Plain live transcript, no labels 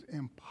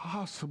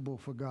impossible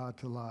for God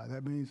to lie.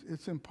 That means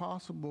it's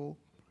impossible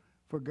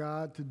for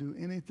God to do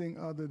anything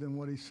other than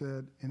what he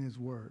said in his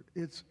word.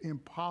 It's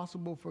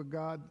impossible for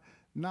God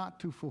not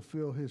to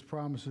fulfill his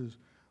promises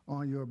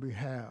on your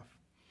behalf.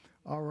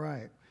 All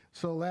right.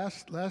 So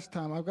last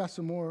time, I've got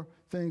some more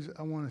things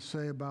I want to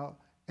say about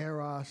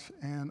eros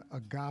and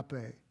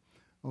agape.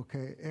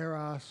 Okay,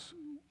 eros,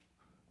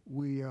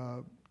 we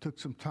took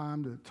some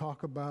time to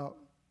talk about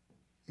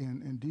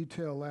in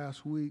detail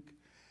last week.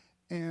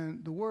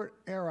 And the word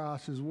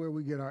eros is where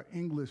we get our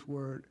English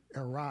word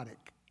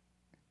erotic,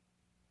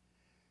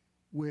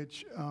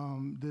 which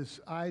this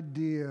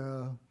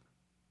idea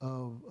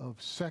of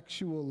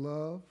sexual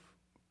love,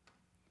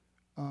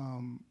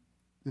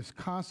 this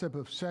concept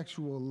of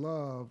sexual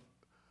love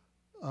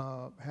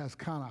has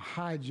kind of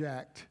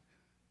hijacked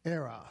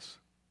eros.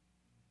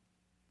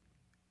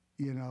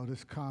 You know,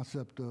 this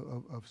concept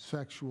of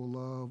sexual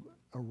love,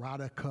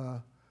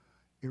 erotica,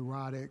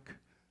 erotic.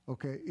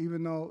 Okay,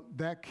 even though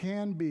that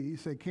can be,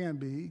 say can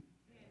be,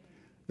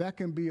 that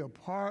can be a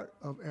part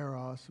of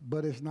eros,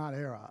 but it's not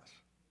eros.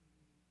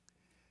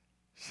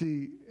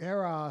 See,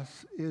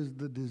 eros is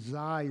the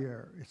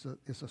desire.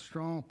 It's a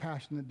strong,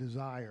 passionate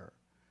desire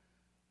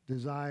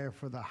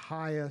for the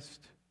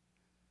highest,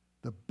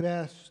 the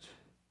best,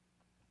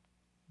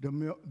 the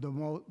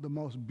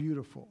most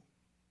beautiful.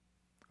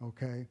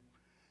 Okay,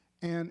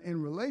 and in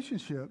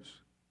relationships,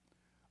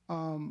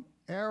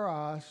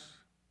 eros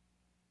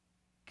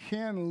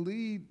can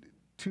lead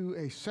to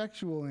a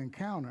sexual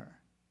encounter,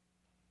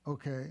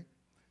 okay?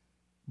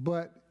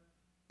 But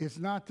it's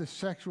not the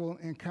sexual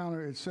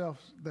encounter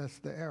itself that's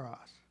the eros.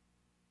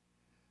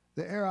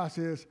 The eros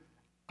is,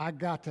 I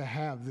got to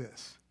have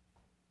this.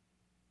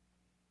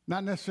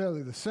 Not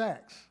necessarily the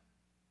sex.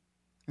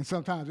 And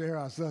sometimes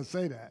eros does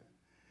say that.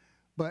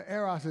 But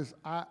eros is,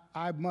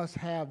 I must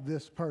have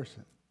this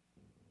person.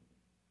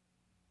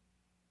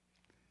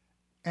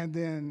 And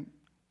then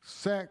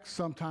sex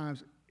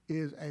sometimes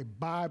is a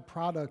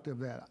byproduct of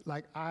that.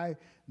 Like, I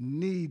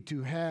need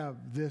to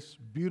have this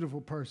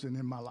beautiful person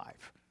in my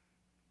life.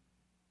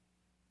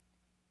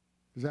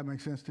 Does that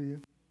make sense to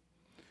you?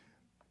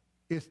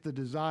 It's the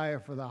desire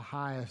for the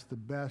highest, the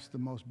best, the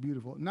most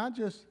beautiful. Not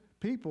just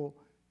people,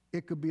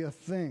 it could be a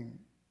thing.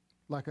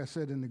 Like I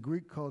said, in the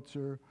Greek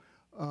culture,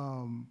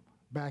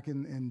 back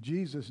in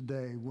Jesus'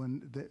 day,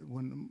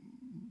 when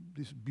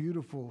these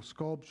beautiful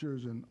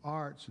sculptures and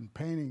arts and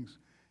paintings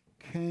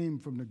came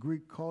from the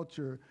Greek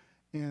culture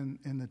in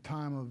the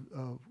time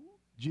of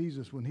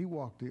Jesus when he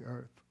walked the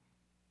earth.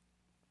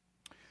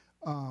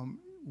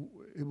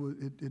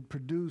 It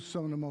produced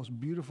some of the most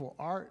beautiful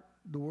art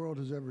the world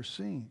has ever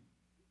seen.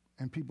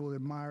 And people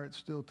admire it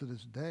still to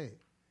this day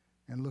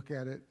and look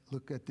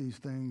at these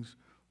things,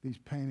 these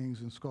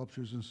paintings and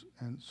sculptures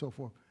and so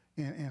forth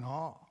in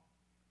awe.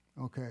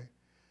 Okay?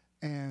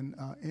 And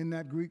in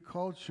that Greek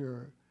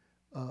culture,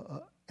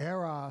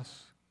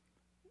 eros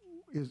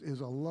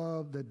is a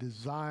love that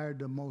desired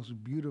the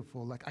most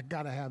beautiful. Like, I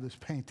got to have this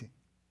painting.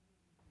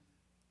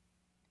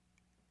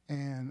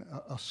 And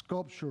a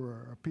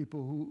sculpturer, or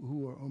people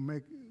who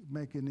are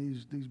making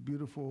these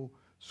beautiful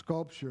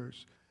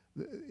sculptures,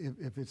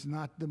 if it's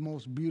not the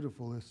most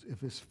beautiful,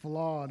 if it's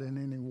flawed in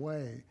any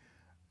way,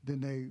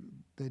 then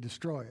they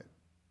destroy it,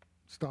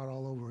 start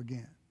all over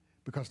again,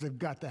 because they've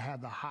got to have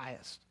the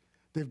highest.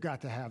 They've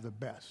got to have the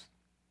best.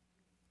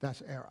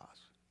 That's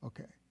eros,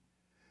 okay?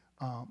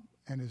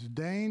 And it's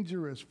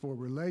dangerous for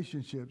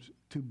relationships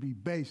to be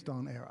based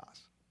on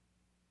eros.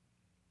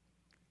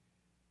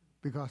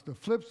 Because the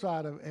flip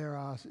side of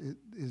eros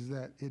is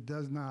that it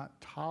does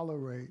not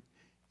tolerate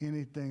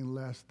anything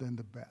less than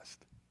the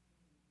best.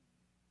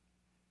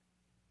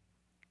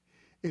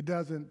 It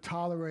doesn't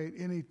tolerate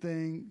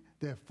anything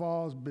that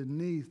falls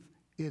beneath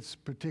its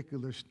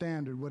particular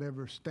standard,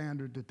 whatever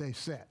standard that they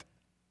set.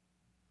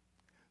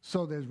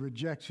 So there's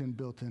rejection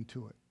built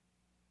into it.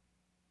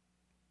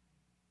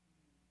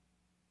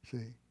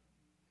 See?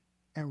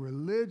 And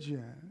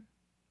religion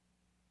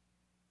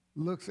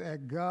looks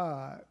at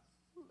God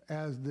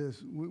as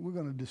this, we're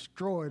going to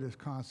destroy this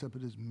concept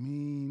of this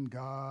mean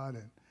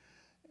God,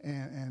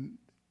 and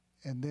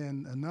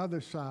then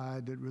another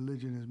side that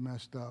religion has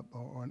messed up,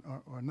 or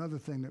another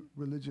thing that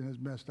religion has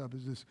messed up,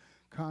 is this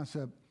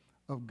concept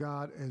of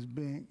God as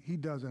being, he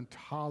doesn't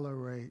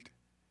tolerate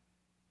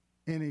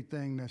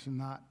anything that's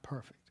not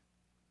perfect,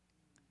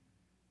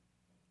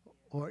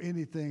 or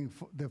anything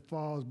that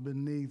falls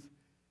beneath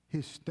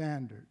his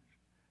standard.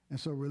 And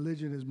so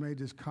religion has made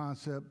this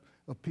concept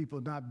of people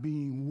not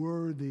being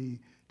worthy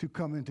to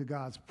come into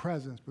God's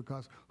presence,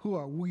 because who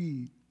are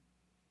we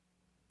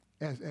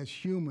as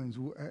humans,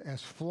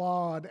 as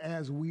flawed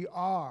as we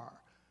are,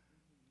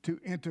 to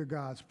enter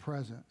God's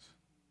presence?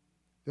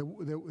 That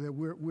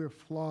we're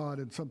flawed,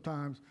 and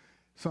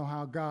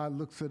somehow God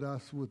looks at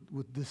us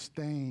with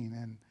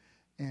disdain,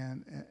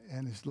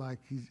 and it's like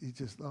he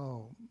just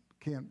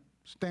can't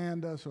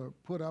stand us or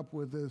put up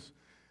with this.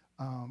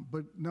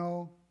 But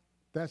no,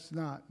 that's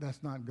not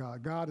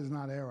God. God is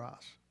not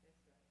eros.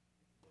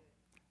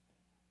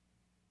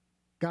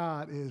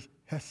 God is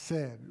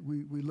hesed.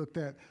 We looked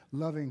at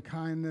loving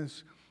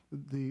kindness.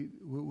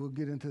 We'll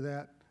get into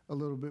that a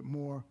little bit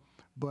more.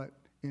 But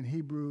in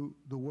Hebrew,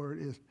 the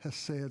word is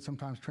hesed,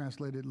 sometimes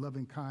translated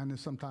loving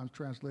kindness, sometimes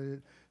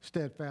translated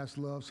steadfast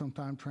love,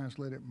 sometimes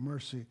translated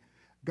mercy.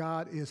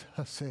 God is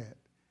hesed.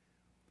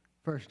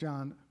 1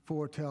 John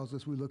 4 tells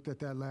us, we looked at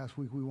that last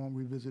week, we won't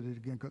revisit it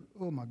again because,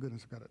 oh my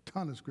goodness, I've got a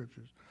ton of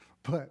scriptures.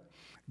 But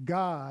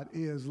God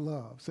is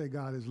love. Say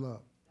God is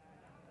love.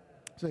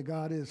 Say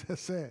God is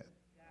hesed.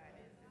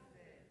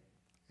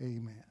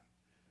 Amen.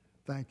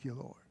 Thank you,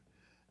 Lord.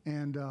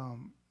 And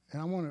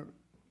I want to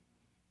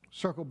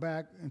circle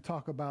back and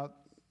talk about,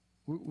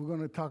 we're going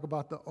to talk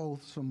about the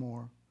oath some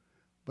more,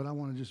 but I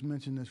want to just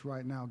mention this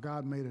right now.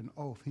 God made an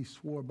oath. He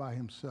swore by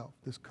himself.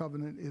 This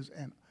covenant is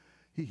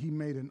he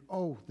made an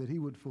oath that he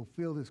would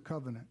fulfill his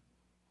covenant.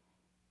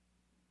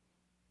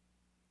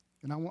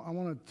 And I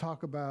want to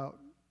talk about,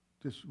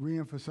 just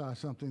reemphasize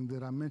something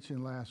that I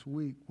mentioned last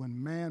week.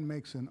 When man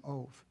makes an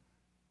oath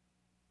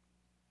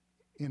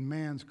in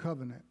man's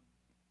covenant,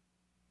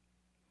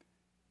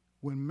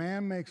 when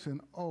man makes an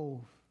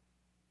oath,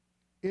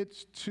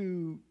 it's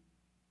to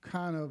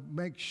kind of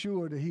make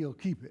sure that he'll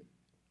keep it,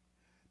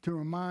 to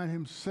remind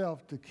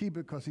himself to keep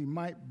it because he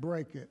might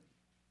break it.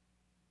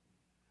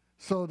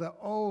 So the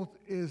oath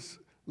is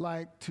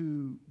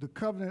the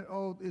covenant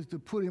oath is to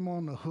put him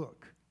on the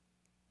hook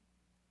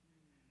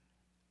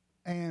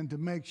and to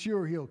make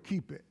sure he'll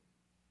keep it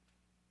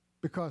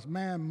because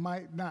man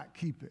might not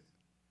keep it.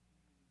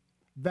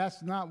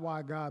 That's not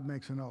why God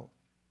makes an oath.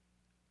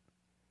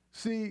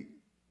 See,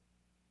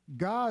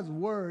 God's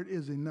word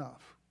is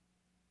enough.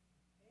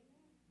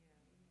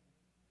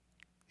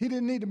 He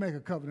didn't need to make a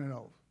covenant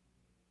oath.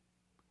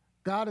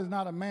 God is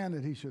not a man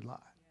that he should lie.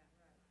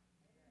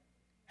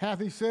 Hath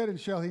he said, and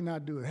shall he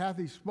not do it? Hath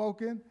he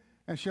spoken,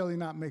 and shall he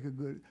not make it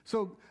good?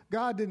 So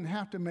God didn't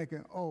have to make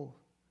an oath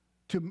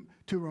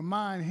to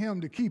remind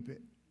him to keep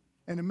it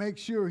and to make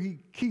sure he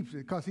keeps it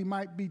because he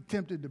might be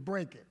tempted to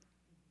break it.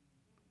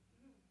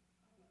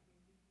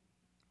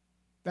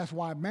 That's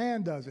why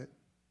man does it,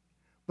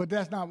 but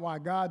that's not why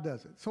God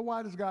does it. So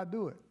why does God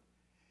do it?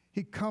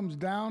 He comes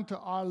down to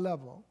our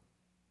level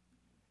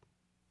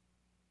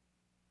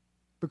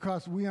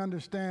because we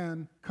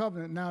understand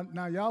covenant.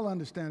 Now y'all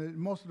understand it.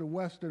 Most of the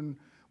Western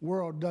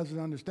world doesn't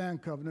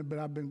understand covenant, but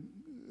I've been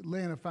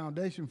laying a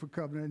foundation for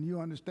covenant, and you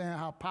understand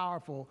how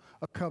powerful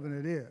a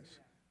covenant is.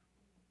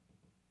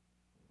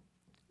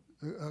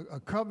 A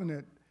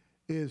covenant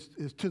is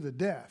to the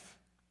death.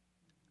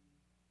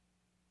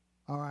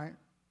 All right?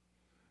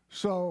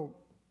 So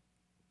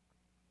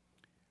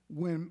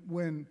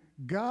when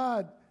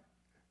God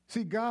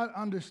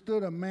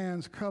understood a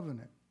man's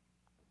covenant.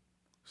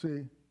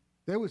 See,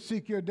 they would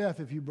seek your death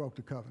if you broke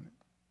the covenant,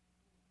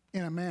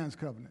 in a man's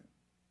covenant.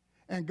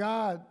 And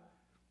God,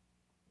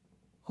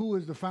 who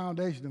is the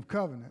foundation of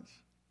covenants,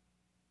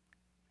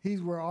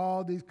 he's where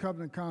all these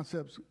covenant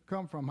concepts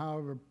come from,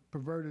 however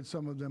perverted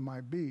some of them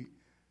might be.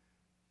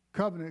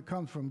 Covenant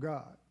comes from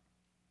God.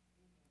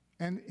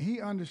 And he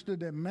understood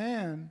that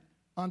man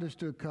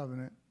understood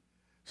covenant.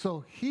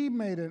 So he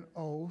made an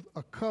oath,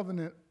 a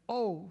covenant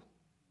oath,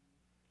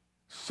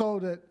 so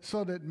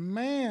that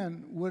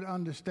man would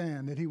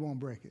understand that he won't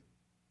break it.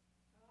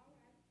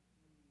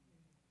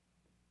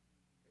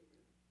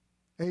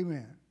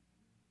 Amen.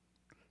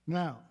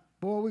 Now,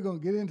 boy, we're going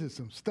to get into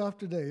some stuff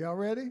today. Y'all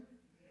ready?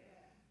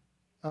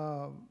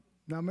 Now,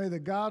 may the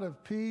God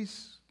of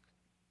peace,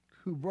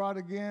 who brought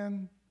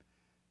again,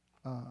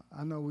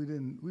 I know we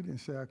didn't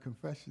say our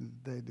confession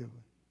today, did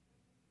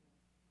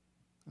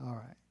we? All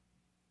right.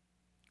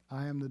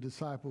 I am the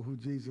disciple who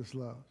Jesus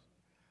loves.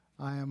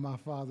 I am my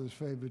Father's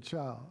favorite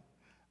child.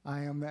 I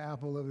am the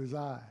apple of his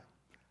eye.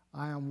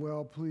 I am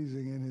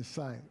well-pleasing in his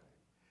sight.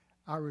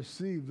 I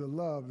receive the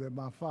love that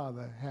my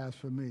Father has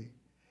for me.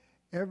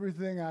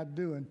 Everything I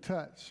do and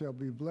touch shall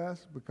be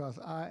blessed because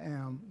I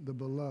am the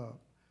beloved.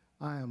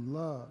 I am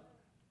loved,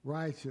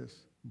 righteous,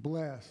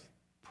 blessed,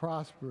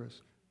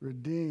 prosperous,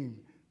 redeemed,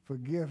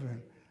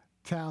 forgiven,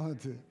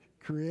 talented,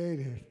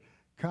 creative,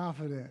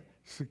 confident,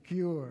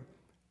 secure,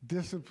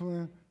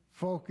 disciplined,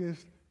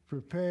 focused,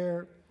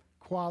 prepared,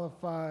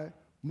 qualified,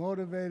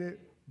 motivated,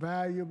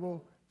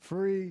 valuable,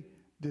 free,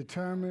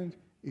 determined,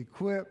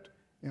 equipped,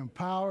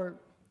 empowered,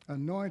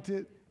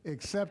 anointed,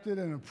 accepted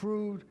and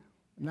approved,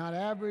 not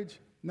average,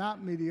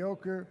 not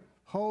mediocre,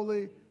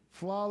 holy,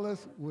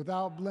 flawless,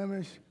 without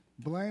blemish,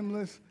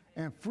 blameless,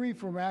 and free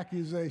from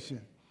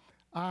accusation.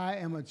 I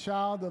am a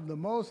child of the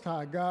Most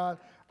High God.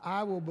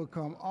 I will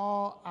become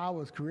all I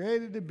was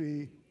created to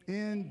be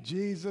in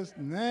Jesus'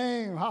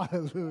 name.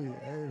 Hallelujah.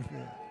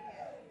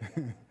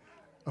 Amen.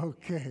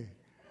 Okay.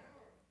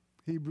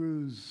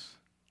 Hebrews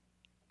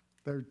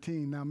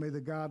 13. Now may the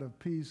God of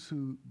peace,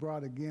 who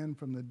brought again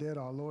from the dead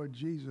our Lord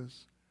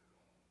Jesus,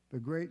 the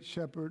great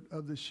shepherd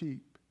of the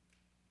sheep.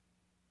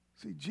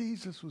 See,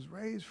 Jesus was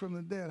raised from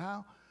the dead.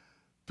 How?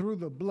 Through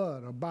the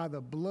blood, or by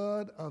the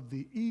blood of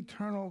the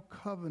eternal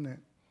covenant,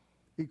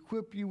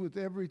 equip you with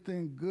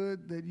everything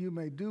good that you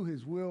may do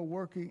his will,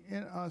 working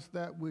in us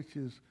that which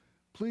is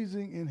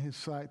pleasing in his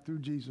sight through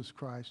Jesus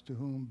Christ, to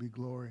whom be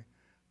glory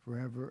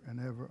forever and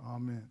ever.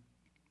 Amen.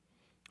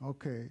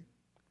 Okay.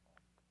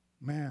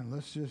 Man,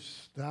 let's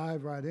just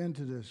dive right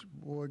into this.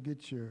 Boy,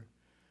 get your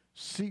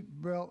seat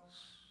belts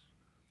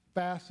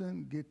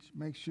fastened.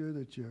 Make sure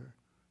that your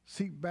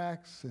seat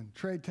backs and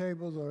tray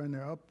tables are in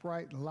their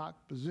upright and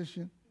locked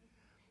position.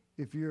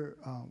 If you're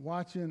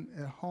watching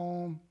at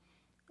home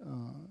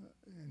and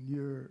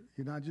you're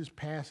not just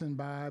passing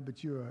by,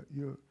 but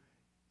you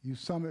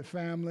Summit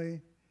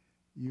family,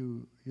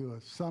 you're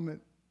a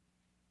Summit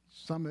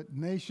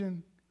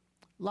nation,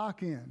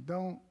 lock in.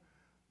 Don't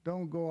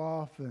go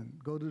off and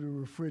go to the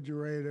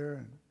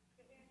refrigerator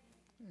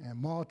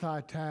and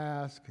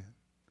multitask and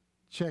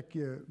check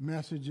your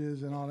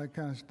messages and all that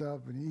kind of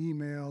stuff and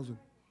emails.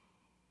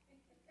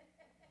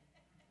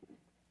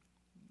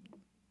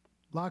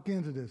 Lock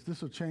into this.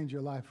 This will change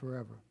your life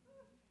forever.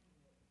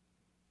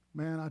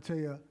 Man, I tell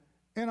you,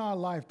 in our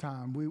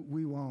lifetime,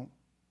 we won't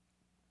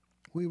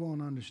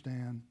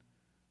understand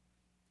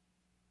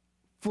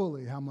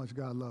fully how much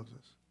God loves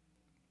us.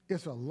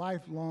 It's a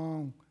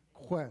lifelong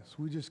quest.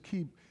 We just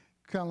keep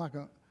kind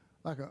of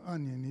like an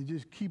onion. You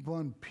just keep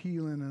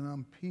unpeeling and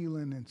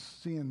unpeeling and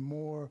seeing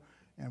more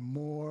and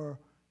more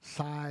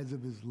sides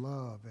of his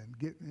love and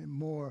getting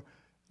more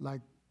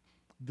like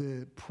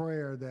the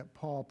prayer that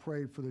Paul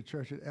prayed for the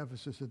church at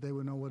Ephesus, that they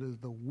would know what is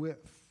the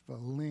width, the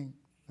length,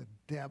 the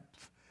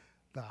depth,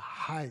 the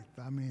height.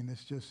 I mean,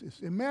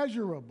 it's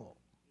immeasurable.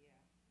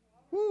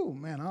 Yeah. Woo,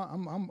 man,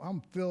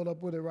 I'm filled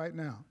up with it right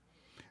now.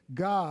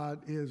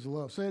 God is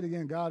love. Say it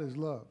again, God is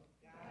love.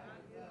 God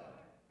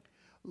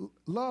is love.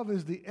 Love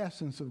is the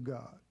essence of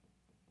God.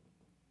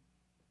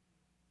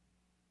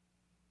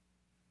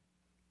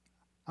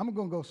 I'm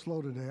going to go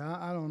slow today.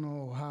 I don't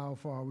know how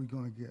far we're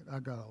going to get. I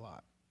got a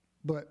lot.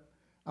 But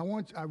I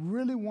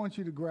really want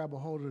you to grab a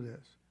hold of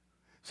this.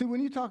 See,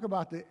 when you talk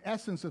about the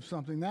essence of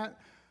something, that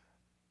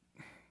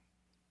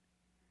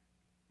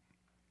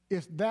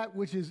is that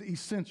which is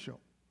essential.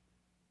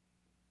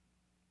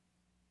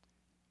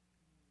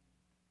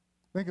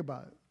 Think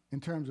about it in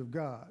terms of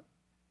God.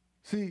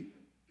 See,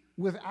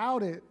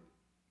 without it,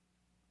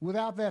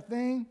 without that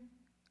thing,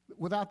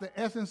 without the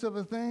essence of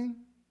a thing,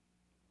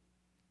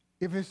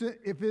 if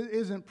it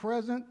isn't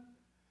present,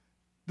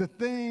 the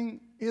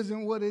thing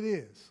isn't what it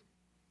is.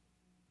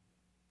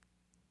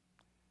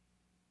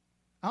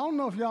 I don't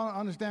know if y'all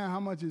understand how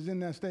much is in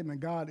that statement,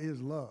 God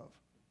is love.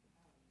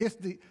 It's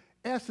the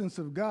essence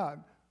of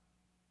God.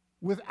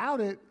 Without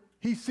it,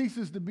 he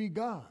ceases to be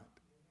God.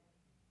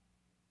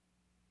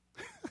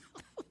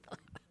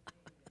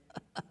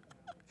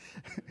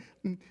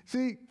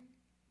 See,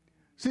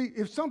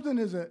 if something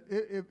is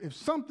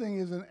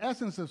an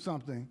essence of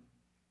something,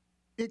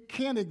 it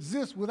can't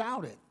exist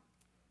without it.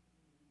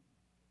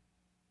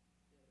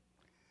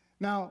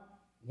 Now,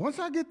 once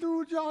I get through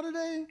with y'all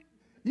today,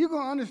 you're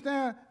going to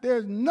understand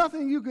there's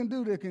nothing you can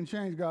do that can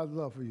change God's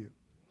love for you.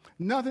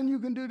 Nothing you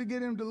can do to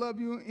get him to love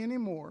you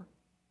anymore.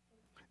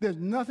 There's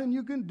nothing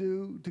you can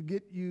do to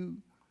get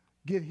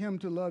him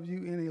to love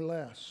you any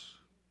less.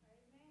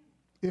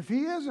 If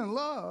he isn't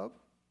love,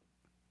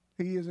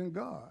 he isn't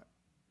God.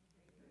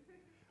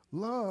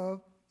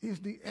 Love is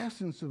the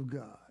essence of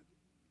God.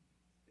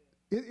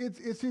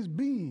 It's his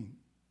being.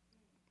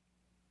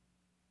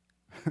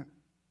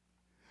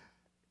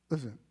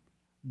 Listen,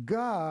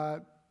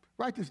 God,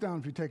 write this down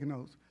if you're taking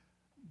notes.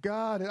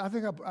 God, I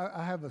think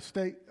I have a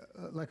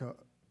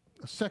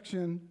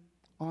section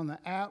on the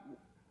app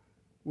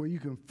where you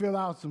can fill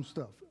out some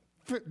stuff.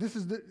 This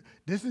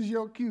is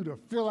your cue to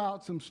fill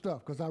out some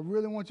stuff, because I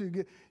really want you to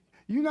get.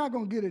 You're not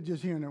going to get it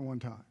just hearing it one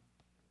time.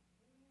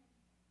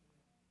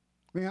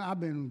 Man, I've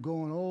been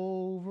going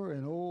over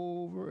and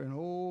over and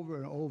over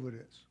and over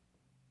this.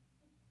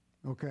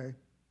 Okay?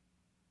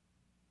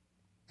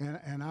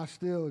 And I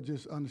still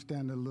just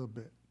understand it a little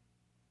bit.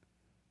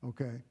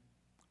 Okay?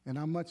 And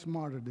I'm much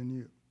smarter than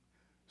you.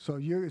 So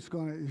it's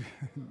going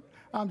to,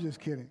 I'm just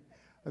kidding.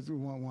 I just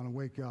want to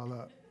wake y'all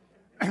up.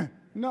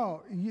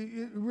 No,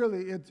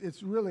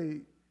 it's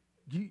really,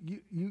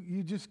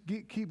 you just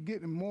keep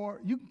getting more.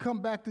 You can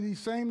come back to these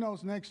same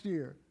notes next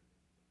year.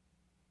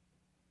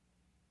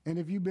 And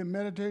if you've been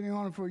meditating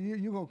on it for a year,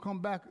 you're going to come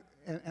back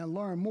and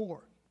learn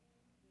more.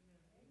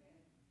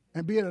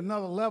 And be at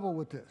another level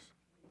with this.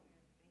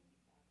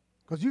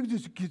 Because you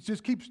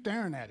just keep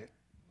staring at it.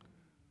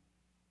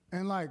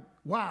 And like,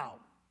 wow.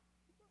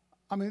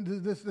 I mean,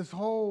 this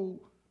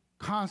whole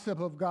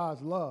concept of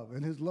God's love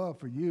and his love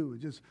for you.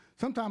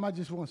 Sometimes I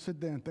just want to sit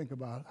there and think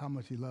about how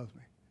much he loves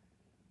me.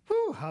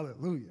 Whew,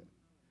 hallelujah.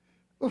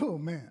 Oh,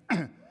 man.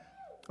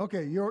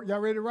 Okay, y'all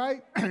ready to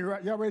write?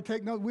 Y'all ready to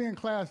take notes? We're in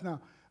class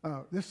now.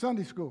 This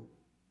Sunday school.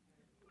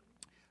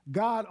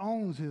 God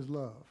owns his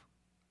love.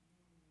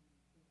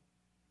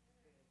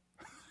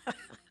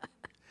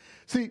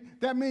 See,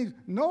 that means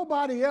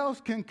nobody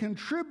else can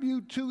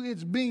contribute to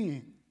its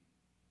being.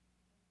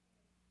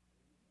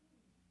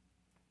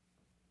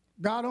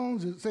 God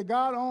owns it. Say,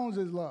 God owns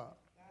his love.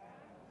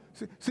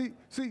 See,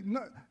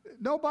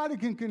 nobody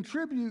can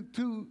contribute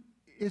to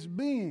its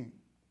being.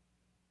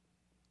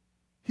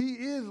 He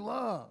is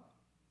love.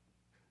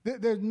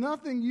 There's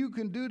nothing you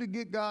can do to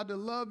get God to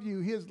love you.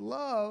 His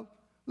love,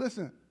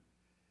 listen,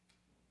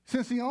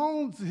 since he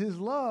owns his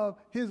love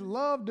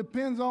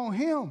depends on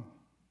him.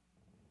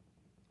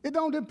 It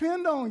don't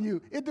depend on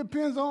you. It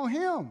depends on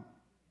him.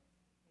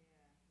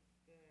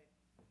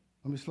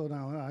 Let me slow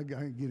down. I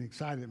get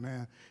excited,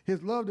 man.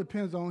 His love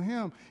depends on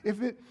him.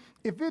 If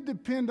it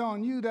depend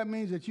on you, that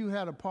means that you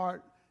had a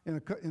part in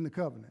the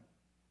covenant,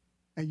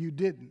 and you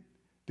didn't.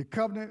 The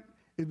covenant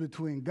is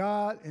between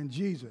God and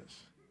Jesus.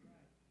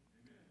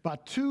 By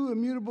two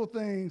immutable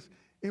things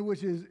in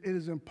which it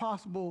is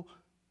impossible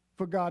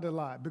for God to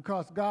lie.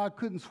 Because God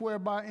couldn't swear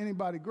by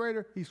anybody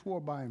greater, he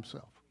swore by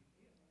himself.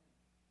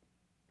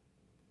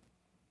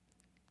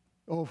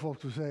 Old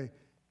folks would say,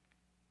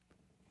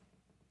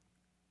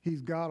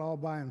 he's God all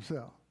by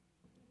himself.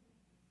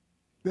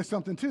 There's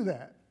something to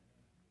that.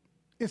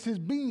 It's his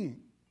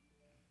being.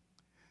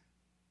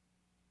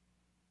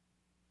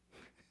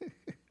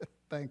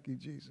 Thank you,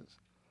 Jesus.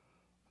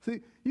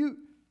 See, you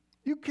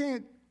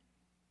can't,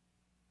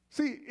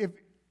 see,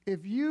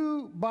 if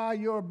you, by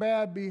your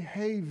bad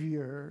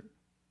behavior,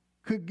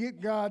 could get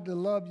God to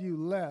love you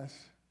less,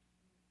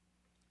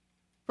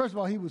 first of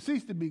all, he would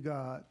cease to be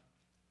God.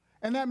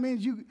 And that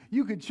means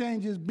you could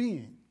change his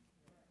being.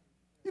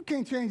 You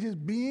can't change his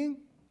being.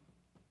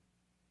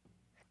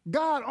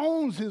 God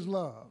owns his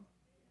love.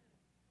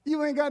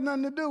 You ain't got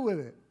nothing to do with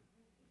it.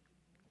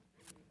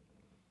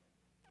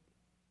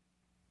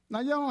 Now,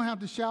 y'all don't have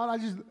to shout.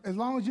 As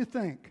long as you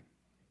think.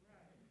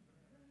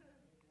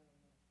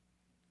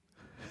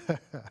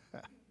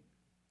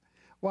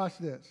 Watch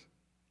this.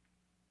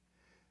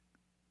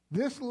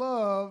 This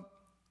love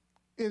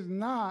is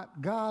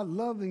not God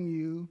loving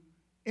you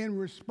in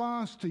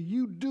response to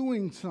you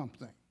doing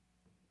something.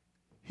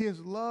 His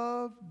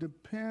love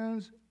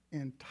depends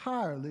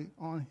entirely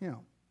on him.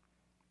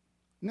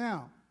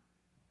 Now,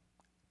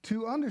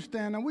 to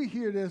understand, and we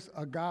hear this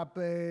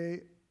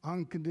agape,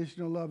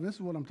 unconditional love. This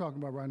is what I'm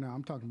talking about right now.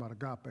 I'm talking about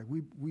agape.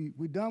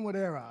 We done with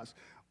eros.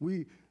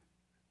 We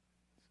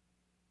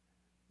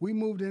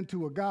moved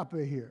into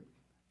agape here.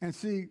 And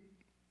see,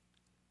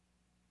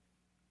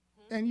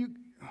 and you,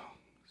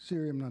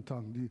 Siri, I'm not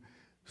talking to you.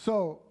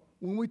 So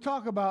when we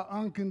talk about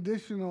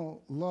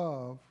unconditional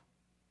love,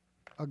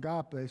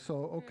 agape,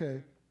 so,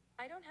 okay.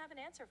 I don't have an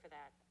answer for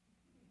that.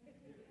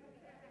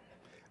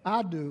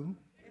 I do.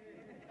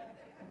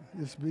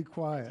 Just be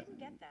quiet. I didn't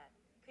get that.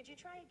 Could you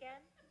try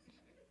again?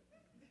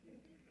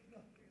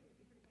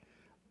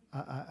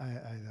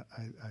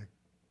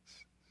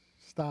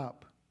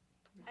 Stop.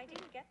 I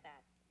didn't get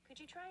that. Could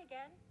you try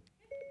again?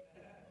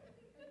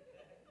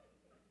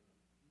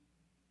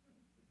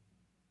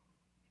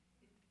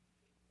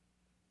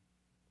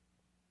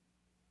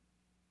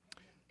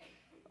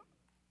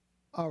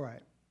 All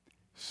right.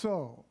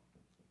 So,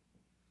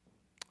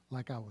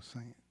 like I was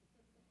saying,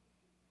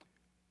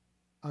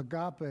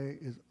 agape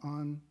is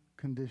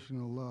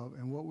unconditional love.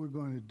 And what we're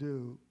going to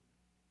do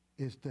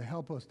is to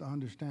help us to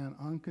understand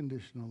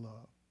unconditional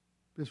love.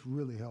 This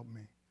really helped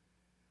me.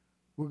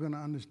 We're going to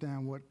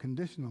understand what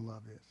conditional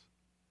love is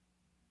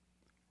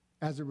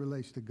as it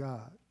relates to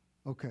God.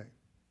 Okay.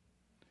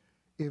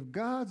 If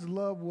God's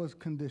love was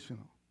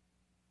conditional,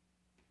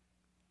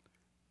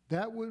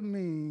 that would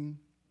mean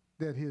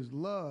that his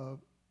love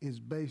is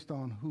based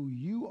on who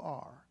you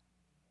are.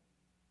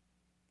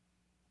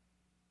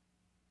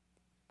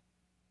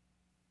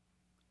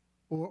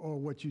 Or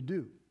what you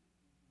do.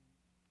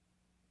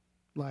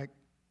 Like,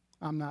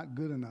 I'm not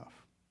good enough.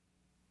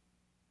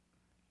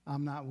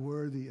 I'm not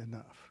worthy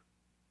enough.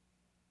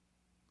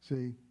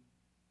 See?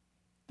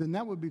 Then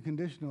that would be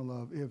conditional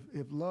love.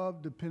 If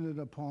love depended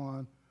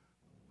upon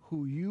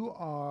who you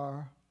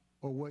are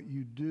or what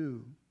you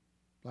do,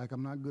 like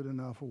I'm not good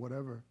enough or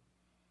whatever,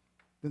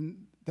 then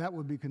that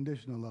would be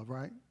conditional love,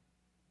 right?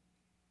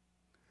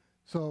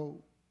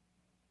 So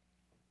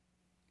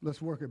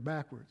let's work it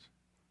backwards.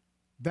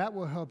 That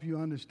will help you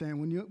understand.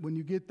 When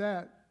you get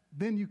that,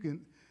 then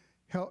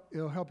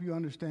it'll help you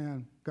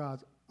understand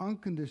God's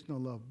unconditional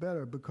love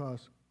better,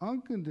 because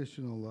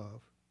unconditional love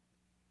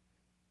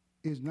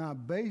is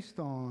not based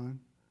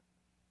on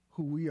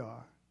who we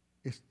are.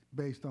 It's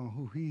based on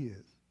who he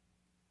is.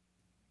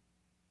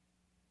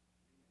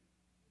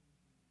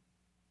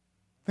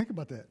 Think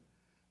about that.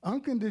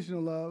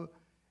 Unconditional love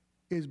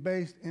is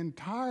based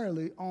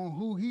entirely on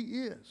who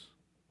he is.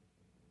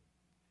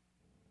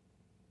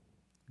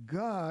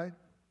 God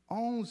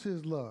owns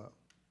his love.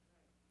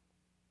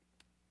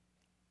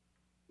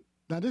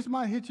 Now, this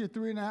might hit you at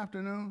 3 in the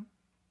afternoon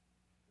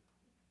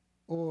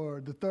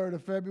or the 3rd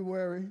of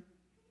February,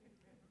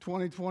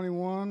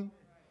 2021,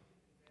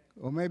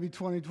 or maybe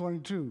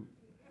 2022,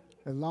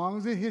 as long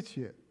as it hits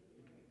you.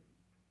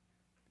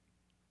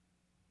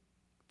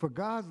 For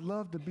God's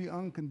love to be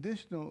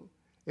unconditional,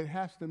 it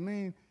has to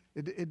mean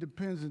it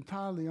depends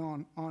entirely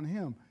on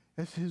him.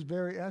 That's his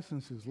very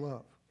essence, is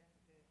love.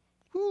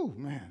 Whew,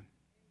 man.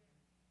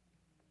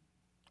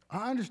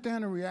 I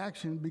understand the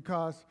reaction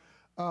because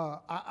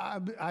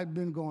I've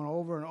been going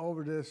over and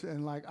over this,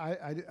 and like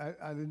I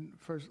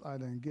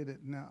didn't get it.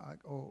 Now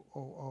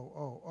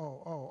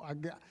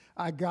like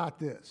I got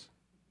this.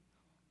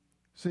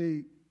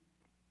 See,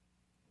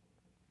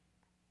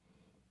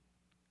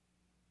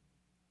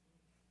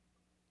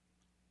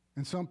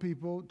 and some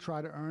people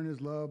try to earn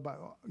His love by,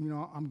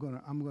 I'm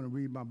gonna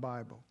read my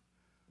Bible,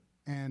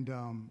 and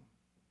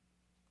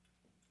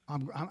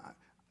I'm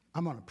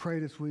gonna pray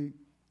this week.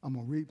 I'm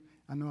gonna read.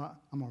 I'm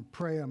gonna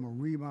pray. I'm gonna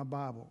read my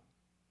Bible.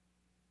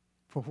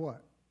 For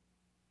what?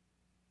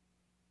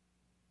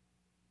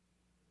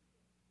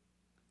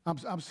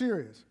 I'm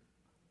serious.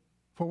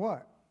 For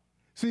what?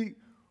 See,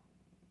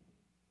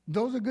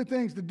 those are good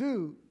things to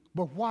do,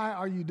 but why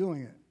are you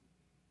doing it?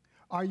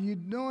 Are you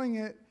doing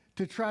it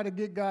to try to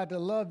get God to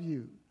love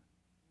you?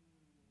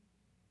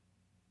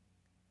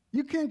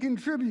 You can't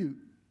contribute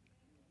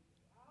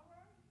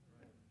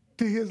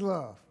to His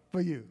love for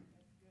you.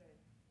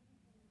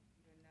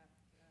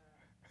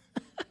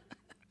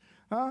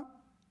 Huh?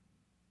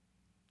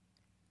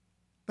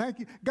 Thank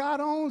you.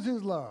 God owns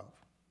His love.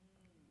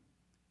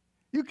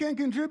 You can't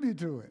contribute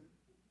to it.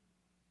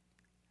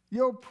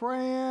 You're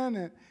praying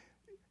and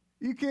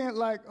you can't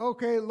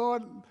okay,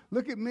 Lord,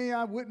 look at me.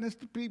 I witnessed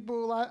to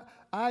people.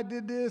 I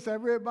did this. I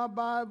read my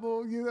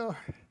Bible,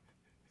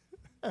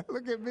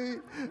 Look at me.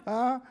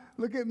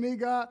 Look at me,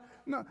 God.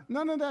 No,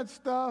 none of that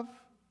stuff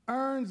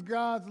earns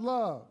God's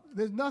love.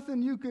 There's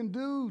nothing you can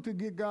do to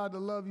get God to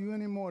love you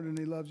any more than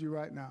He loves you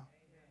right now.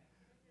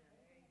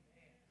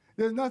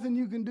 There's nothing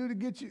you can do to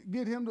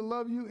get Him to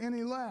love you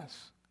any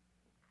less.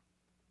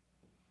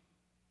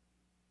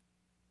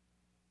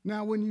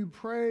 Now, when you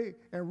pray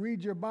and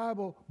read your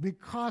Bible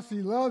because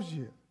He loves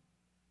you,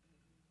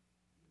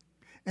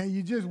 and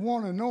you just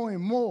want to know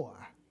Him more,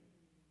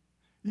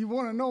 you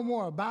want to know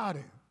more about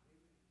Him.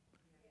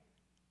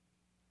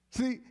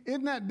 See,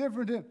 isn't that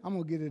different than, I'm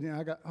going to get it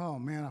in. Oh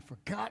man, I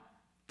forgot.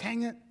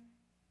 Dang it.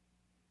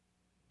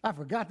 I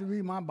forgot to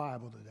read my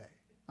Bible today.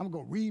 I'm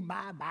going to read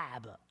my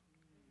Bible.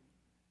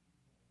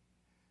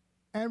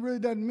 And it really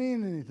doesn't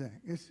mean anything.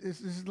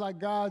 It's like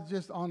God's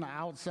just on the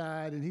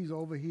outside and He's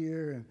over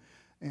here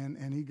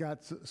and He got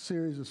a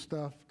series of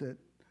stuff, a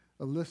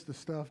list of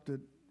stuff that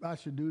I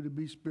should do to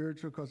be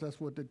spiritual because that's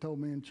what they told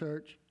me in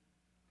church.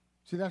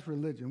 See, that's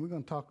religion. We're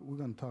going to talk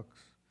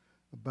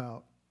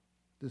about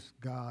this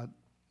God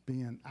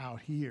being out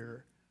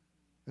here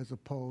as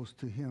opposed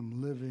to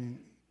Him living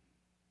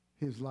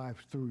His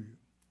life through you.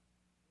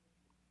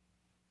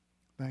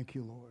 Thank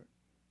you, Lord.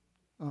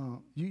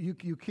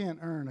 You can't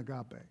earn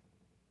agape.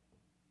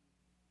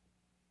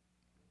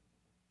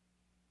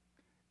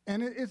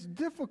 And it's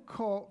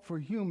difficult for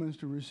humans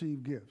to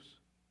receive gifts.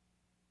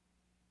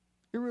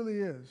 It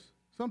really is.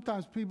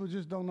 Sometimes people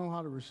just don't know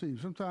how to receive.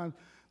 Sometimes,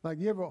 like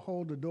you ever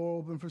hold the door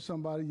open for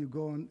somebody, you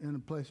go in a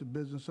place of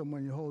business somewhere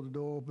and you hold the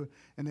door open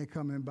and they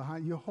come in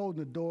behind. You're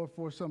holding the door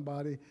for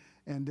somebody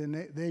and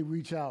then they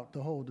reach out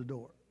to hold the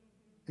door.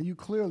 And you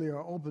clearly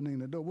are opening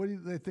the door. What do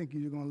they think?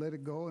 You're going to let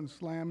it go and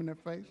slam in their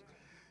face?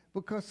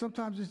 Because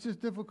sometimes it's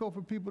just difficult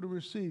for people to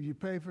receive. You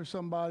pay for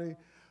somebody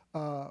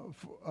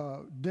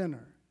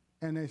dinner.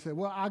 And they say,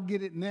 well, I'll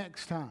get it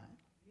next time.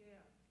 Yeah.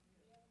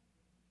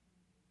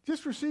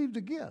 Just receive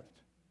the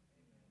gift.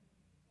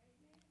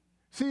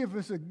 See, if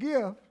it's a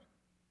gift,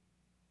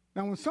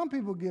 now when some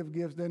people give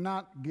gifts, they're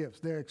not gifts.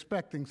 They're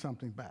expecting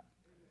something back.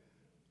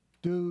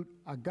 Dude,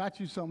 I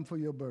got you something for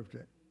your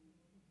birthday.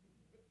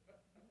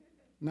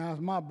 Now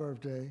it's my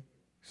birthday.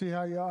 See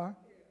how you are?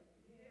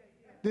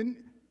 Then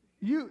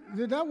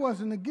that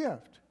wasn't a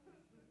gift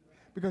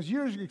because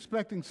you're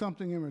expecting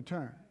something in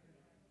return.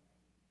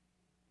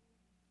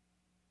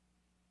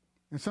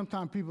 And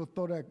sometimes people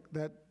throw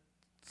that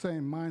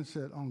same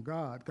mindset on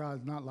God.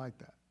 God's not like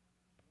that.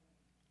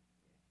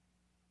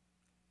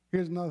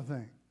 Here's another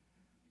thing.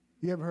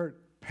 You ever heard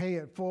pay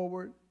it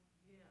forward?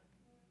 Yeah.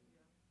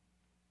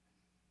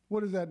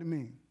 What does that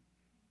mean?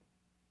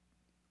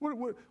 Where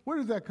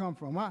does that come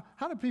from?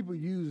 How do people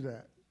use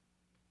that?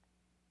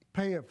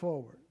 Pay it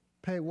forward.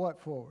 Pay what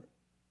forward?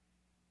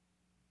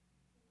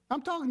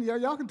 I'm talking to y'all.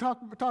 Y'all can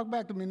talk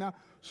back to me now.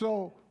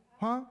 So,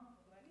 huh?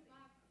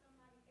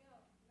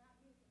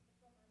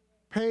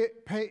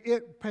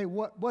 Pay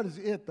what? What is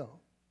it though?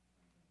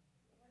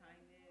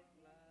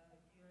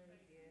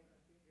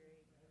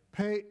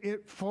 Pay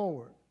it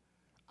forward.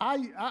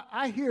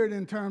 I hear it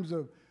in terms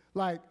of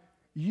like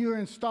you're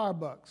in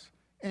Starbucks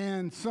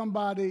and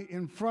somebody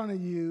in front of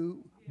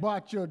you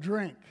bought your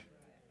drink.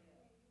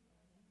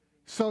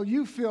 So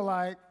you feel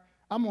like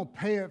I'm going to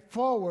pay it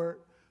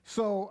forward,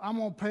 so I'm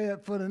going to pay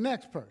it for the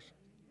next person.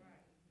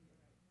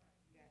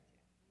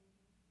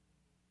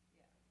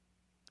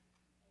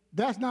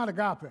 That's not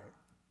agape.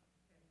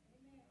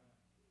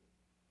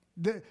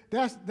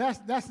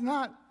 That's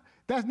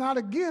not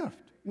a gift.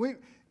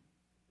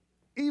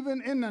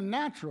 Even in the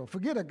natural,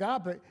 forget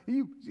agape.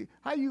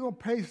 How you gonna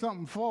pay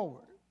something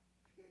forward?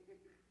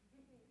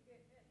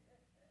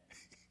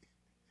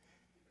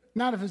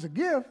 Not if it's a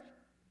gift.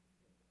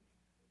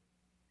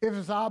 If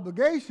it's an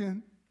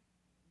obligation,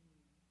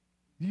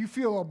 you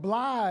feel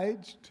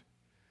obliged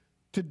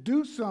to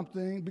do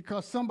something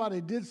because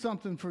somebody did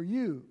something for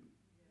you.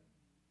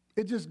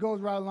 It just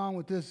goes right along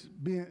with this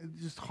being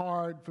just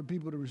hard for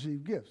people to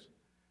receive gifts.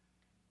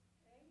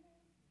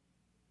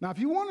 Now, if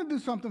you want to do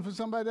something for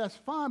somebody, that's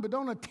fine, but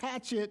don't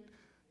attach it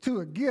to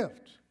a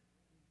gift.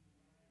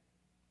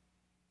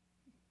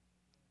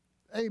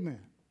 Amen.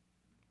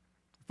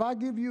 If I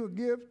give you a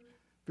gift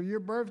for your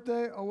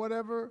birthday or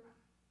whatever,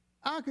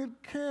 I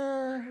could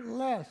care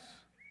less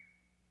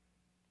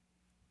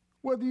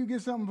whether you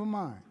get something for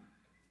mine.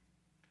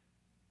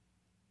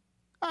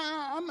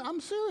 I'm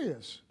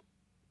serious.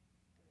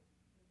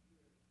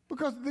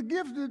 Because the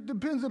gift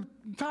depends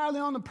entirely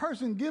on the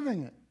person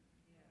giving it.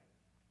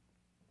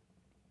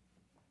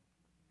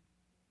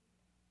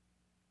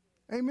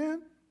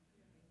 Amen?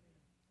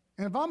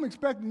 And if I'm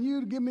expecting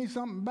you to give me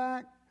something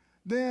back,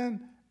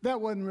 then that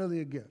wasn't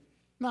really a gift.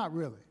 Not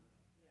really.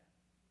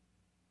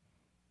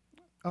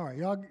 All right,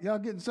 y'all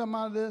getting something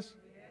out of this?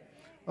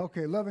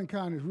 Okay, loving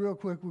kindness, real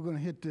quick, we're going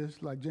to hit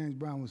this, like James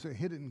Brown would say,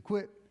 hit it and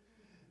quit.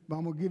 But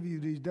I'm going to give you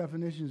these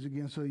definitions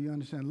again so you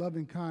understand.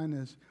 Loving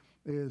kindness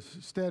is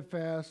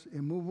steadfast,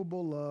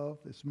 immovable love.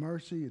 It's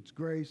mercy, it's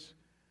grace.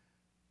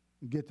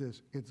 Get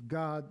this, it's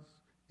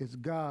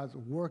God's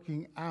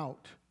working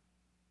out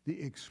the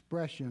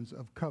expressions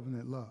of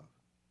covenant love.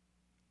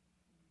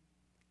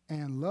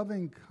 And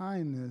loving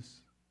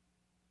kindness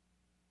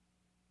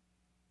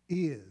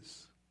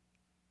is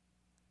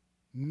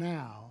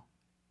now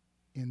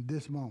in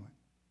this moment.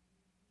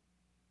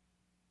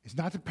 It's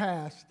not the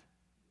past.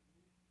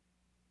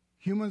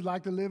 Humans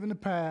like to live in the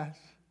past.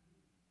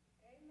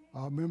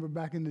 I remember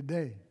back in the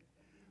day.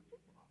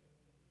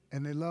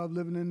 And they love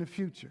living in the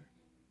future.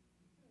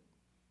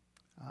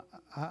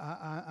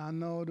 I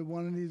know that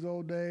one of these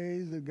old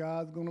days that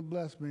God's going to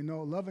bless me.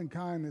 No, loving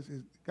kindness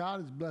is,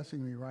 God is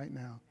blessing me right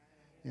now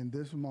in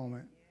this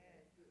moment.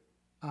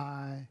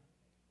 I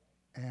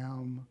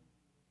am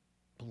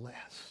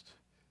blessed.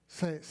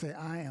 Say,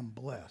 I am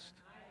blessed.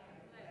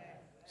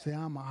 Say,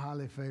 I'm a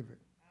highly favored.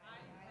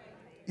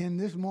 In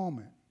this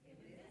moment,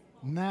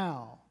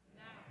 now,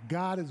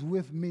 God is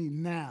with me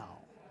now.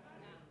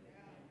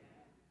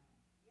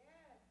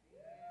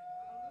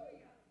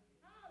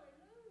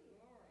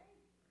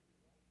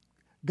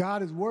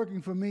 God is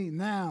working for me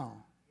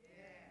now.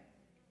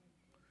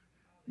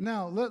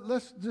 Now,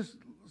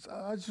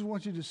 I just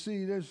want you to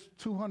see there's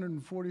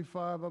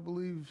 245, I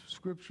believe,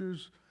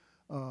 scriptures,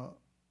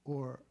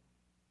 or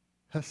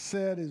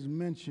Hesed is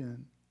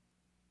mentioned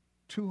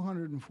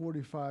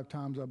 245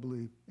 times, I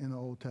believe, in the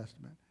Old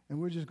Testament. And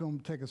we're just going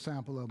to take a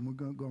sample of them. We're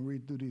going to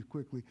read through these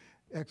quickly.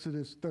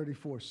 Exodus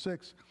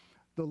 34:6,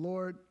 the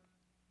Lord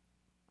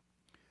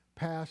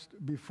passed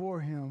before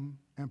him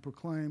and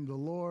proclaimed, the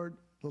Lord,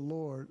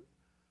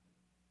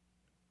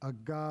 a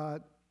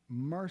God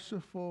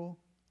merciful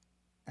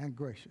and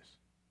gracious.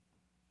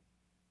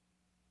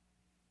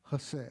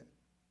 Hesed,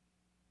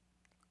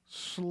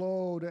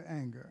 slow to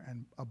anger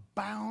and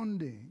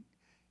abounding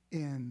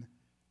in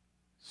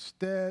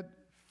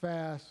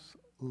steadfast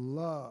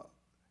love.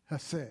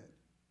 Hesed.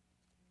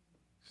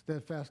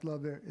 Steadfast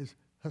love there is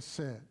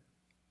Hesed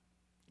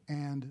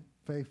and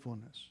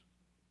faithfulness.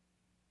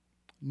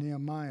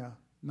 Nehemiah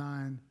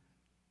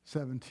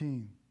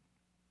 9:17.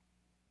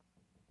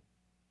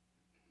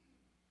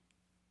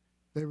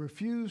 They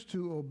refused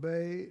to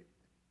obey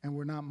and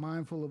were not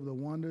mindful of the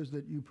wonders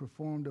that you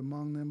performed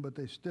among them, but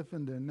they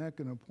stiffened their neck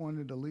and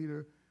appointed a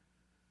leader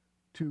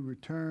to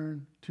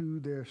return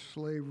to their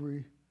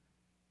slavery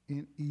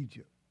in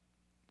Egypt.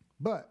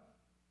 But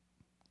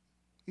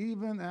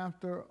even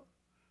after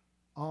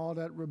all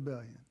that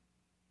rebellion,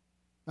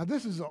 now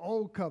this is an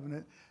old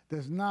covenant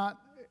that's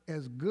not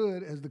as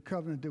good as the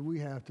covenant that we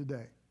have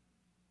today.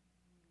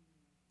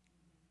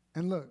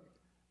 And look,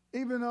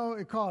 even though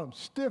it called them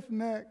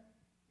stiff-necked,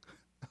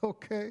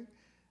 okay,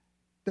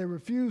 they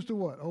refused to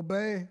what?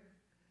 Obey.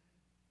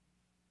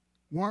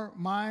 Weren't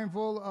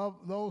mindful of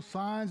those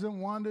signs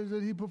and wonders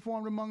that he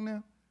performed among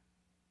them.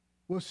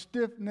 Was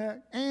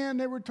stiff-necked. And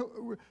they were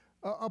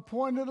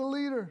appointed a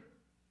leader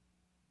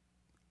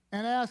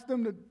and asked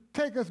them to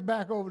take us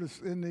back over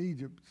into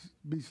Egypt,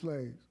 be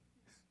slaves.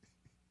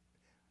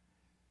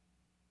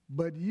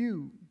 But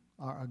you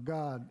are a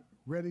God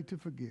ready to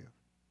forgive,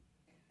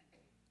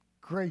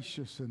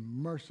 gracious and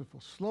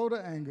merciful, slow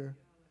to anger,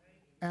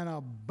 and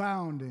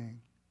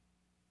abounding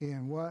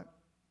in what?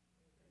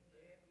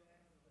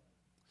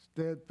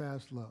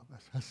 Steadfast love,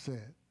 as I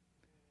said,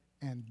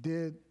 and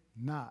did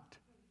not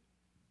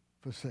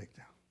forsake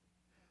them.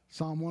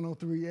 Psalm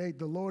 103:8,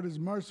 the Lord is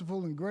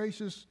merciful and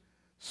gracious,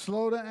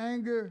 slow to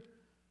anger,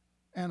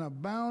 and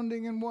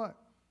abounding in what?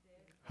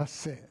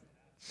 Hesed,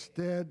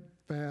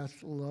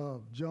 steadfast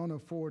love. Jonah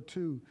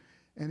 4:2,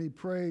 and he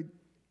prayed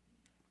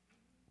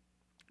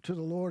to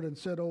the Lord and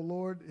said, O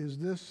Lord, is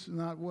this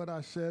not what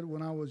I said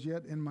when I was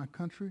yet in my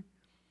country?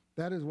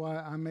 That is why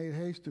I made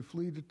haste to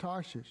flee to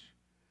Tarshish.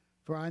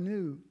 For I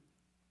knew,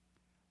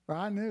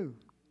 I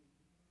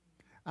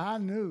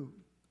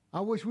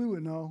wish we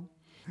would know,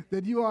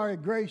 that you are a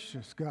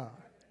gracious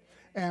God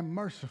and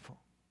merciful,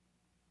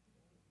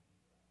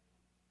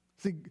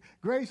 See,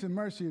 grace and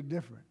mercy are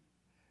different.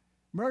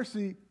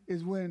 Mercy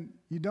is when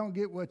you don't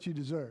get what you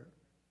deserve.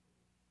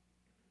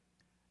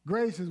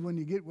 Grace is when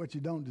you get what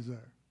you don't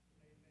deserve.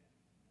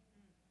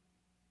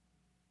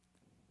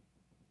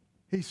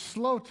 He's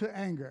slow to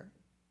anger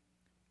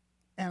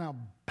and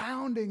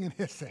abounding in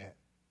his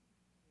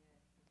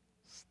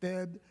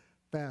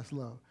steadfast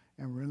love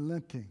and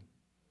relenting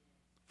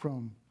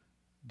from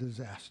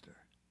disaster.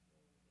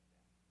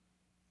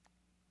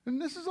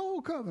 And this is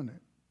old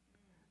covenant.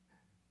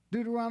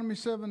 Deuteronomy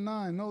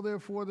 7:9, know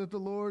therefore that the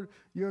Lord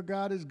your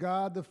God is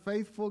God, the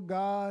faithful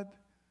God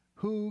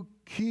who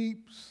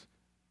keeps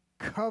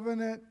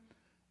covenant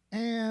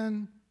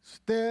and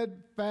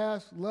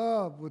steadfast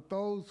love with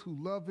those who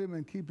love him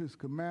and keep his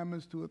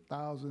commandments to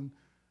 1,000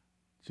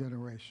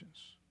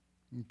 generations.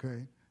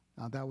 Okay?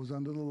 Now that was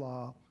under the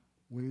law.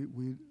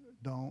 We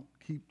don't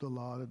keep the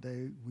law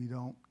today. We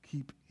don't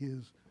keep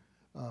his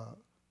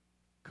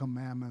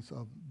commandments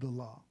of the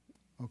law.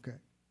 Okay.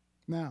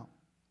 Now,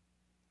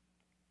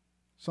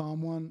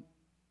 Psalm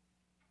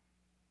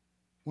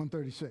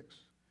 136.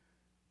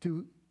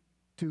 To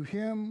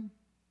him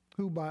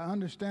who by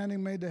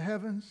understanding made the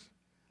heavens,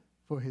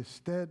 for his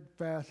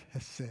steadfast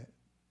hesed,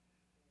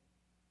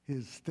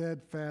 his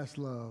steadfast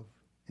love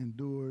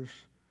endures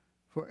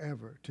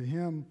forever. To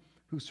him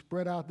who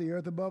spread out the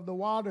earth above the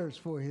waters,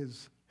 for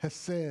his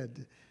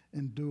hesed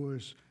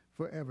endures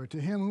forever. To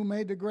him who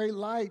made the great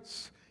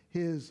lights,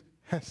 his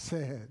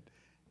hesed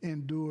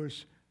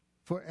endures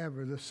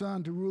forever. The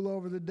sun to rule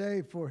over the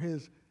day, for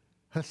his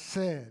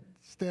hesed,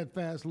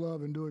 steadfast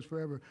love endures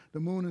forever. The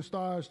moon and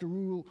stars to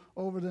rule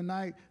over the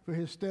night, for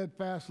his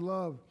steadfast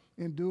love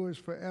endures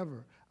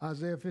forever.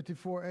 Isaiah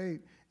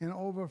 54:8, in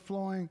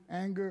overflowing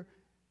anger,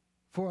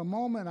 for a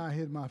moment I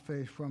hid my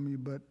face from you,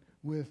 but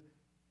with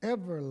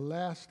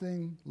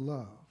everlasting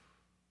love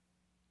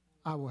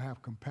I will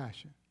have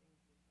compassion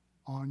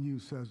on you,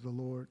 says the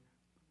Lord,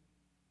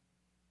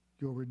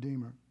 your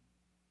Redeemer.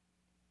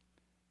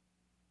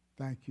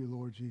 Thank you,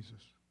 Lord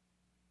Jesus.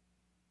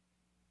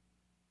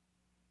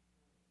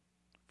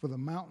 For the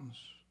mountains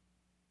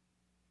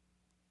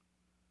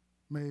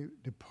may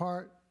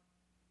depart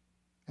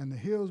and the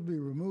hills be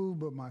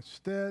removed, but my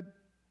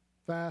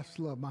steadfast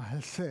love, my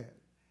hesed,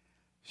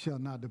 shall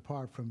not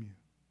depart from you.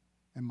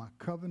 And my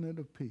covenant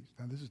of peace,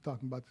 now this is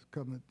talking about this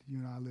covenant that you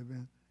and I live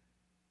in,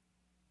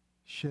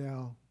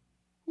 shall,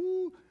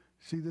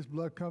 see this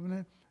blood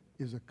covenant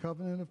is a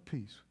covenant of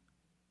peace.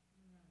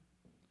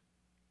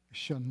 It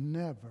shall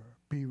never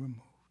be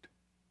removed,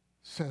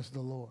 says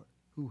the Lord,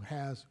 who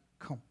has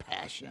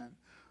compassion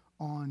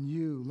on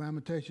you.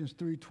 Lamentations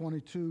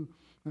 3:22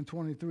 and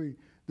 23.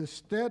 The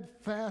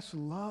steadfast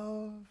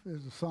love,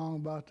 there's a song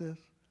about this,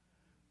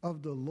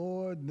 of the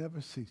Lord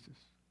never ceases.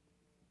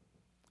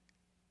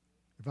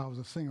 If I was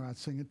a singer, I'd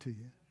sing it to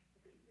you.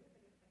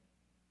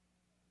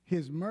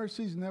 His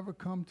mercies never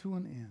come to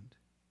an end.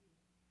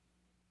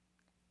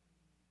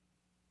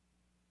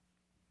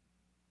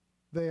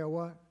 They are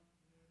what?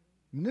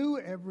 New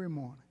every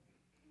morning.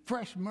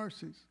 Fresh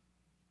mercies.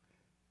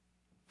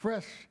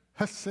 Fresh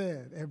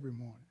hesed every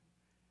morning.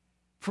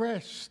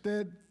 Fresh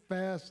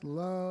steadfast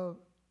love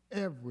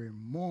every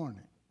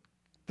morning.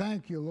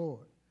 Thank you,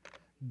 Lord.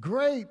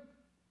 Great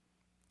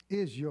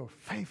is your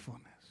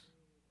faithfulness.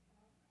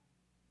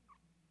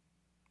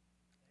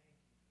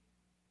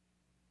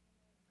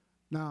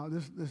 Now,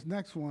 this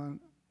next one,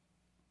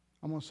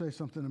 I'm going to say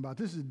something about.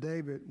 This is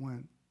David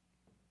when,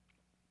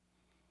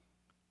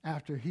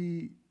 after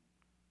he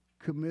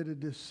committed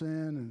this sin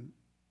and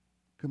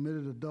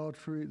committed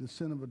adultery, the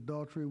sin of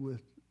adultery with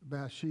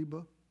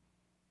Bathsheba,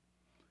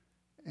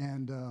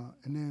 and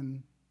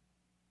then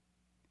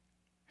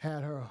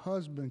had her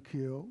husband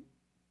killed,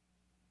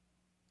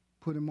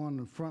 put him on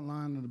the front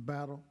line of the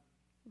battle,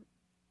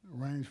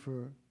 arranged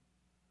for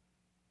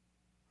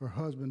her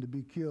husband to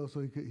be killed so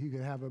he could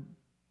have her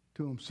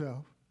to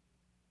himself.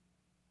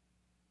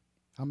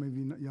 How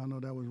many of y'all know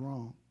that was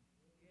wrong?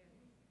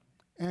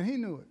 And he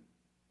knew it.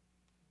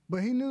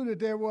 But he knew that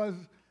there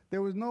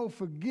was no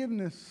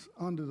forgiveness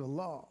under the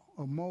law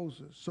of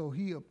Moses. So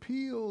he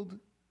appealed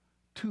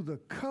to the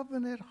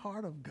covenant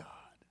heart of God.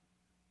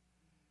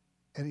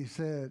 And he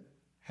said,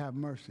 have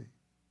mercy.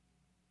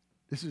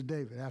 This is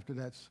David after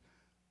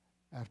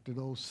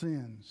those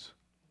sins.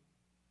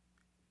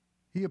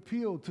 He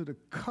appealed to the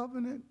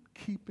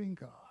covenant-keeping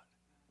God.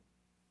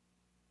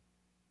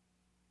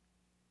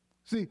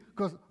 See,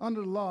 because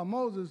under the law of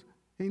Moses,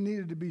 he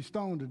needed to be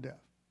stoned to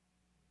death,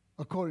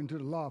 according to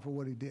the law, for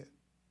what he did.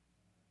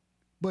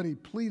 But he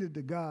pleaded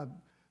to God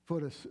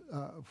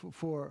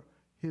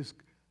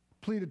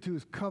pleaded to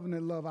his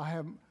covenant love.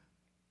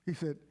 He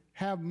said,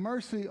 have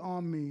mercy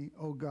on me,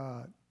 O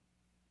God,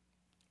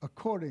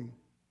 according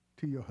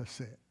to your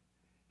hesed.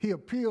 He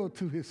appealed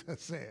to his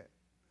hesed,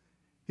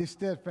 his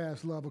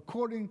steadfast love,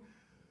 according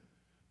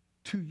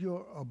to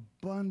your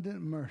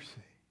abundant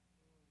mercy.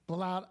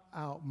 Blot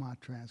out my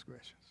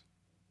transgressions.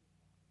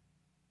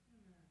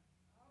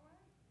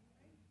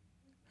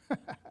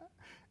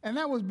 And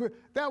that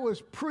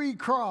was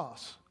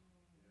pre-cross.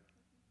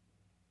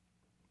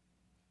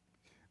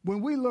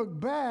 when we look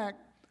back,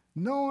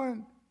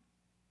 knowing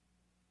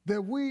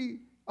that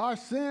our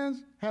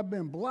sins have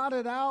been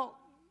blotted out.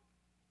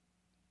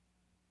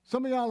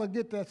 Some of y'all will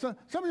get that. Some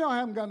of y'all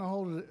haven't gotten a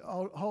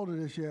hold of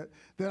this yet.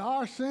 That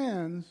our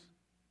sins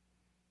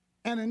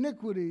and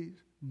iniquities,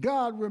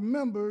 God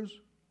remembers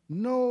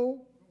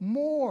no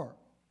more.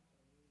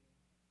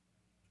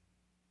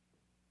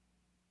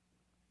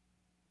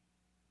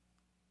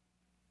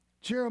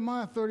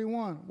 Jeremiah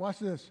 31, watch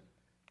this.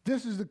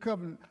 This is the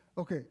covenant.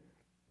 Okay,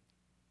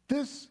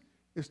 this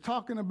is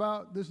talking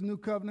about this new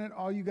covenant.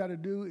 All you got to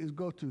do is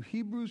go to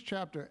Hebrews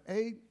chapter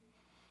 8,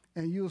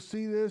 and you'll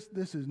see this.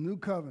 This is new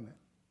covenant.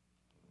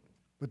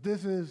 But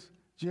this is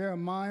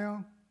Jeremiah.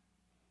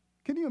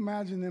 Can you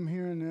imagine them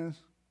hearing this?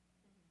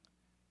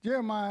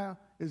 Jeremiah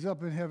is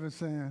up in heaven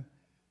saying,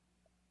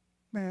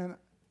 man,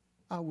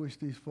 I wish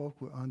these folk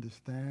would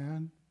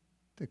understand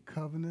the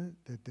covenant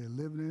that they're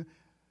living in.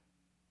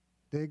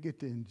 They get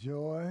to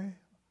enjoy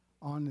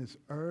on this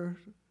earth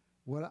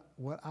what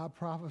I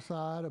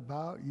prophesied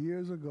about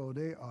years ago.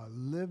 They are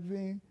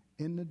living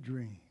in the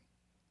dream.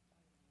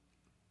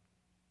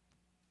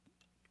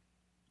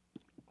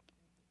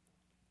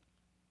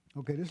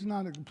 Okay, this is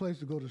not a place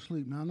to go to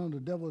sleep. Now, I know the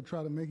devil will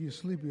try to make you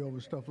sleepy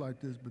over stuff like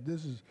this, but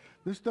this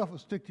stuff will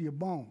stick to your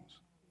bones.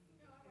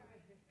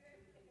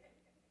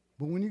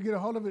 But when you get a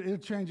hold of it, it'll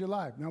change your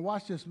life. Now,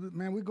 watch this.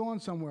 Man, we're going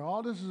somewhere.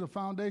 All this is a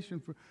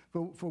foundation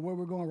for where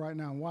we're going right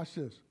now. Watch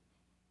this.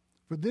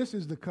 For this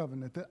is the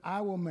covenant that I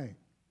will make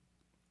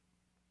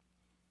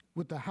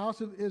with the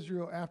house of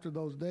Israel after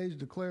those days,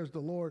 declares the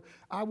Lord.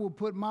 I will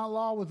put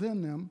my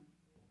within them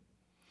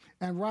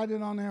and write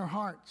it on their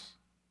hearts.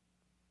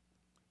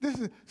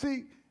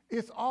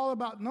 It's all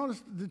about,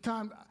 notice the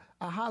time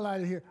I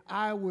highlighted here,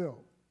 I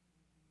will.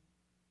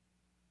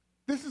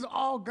 This is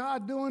all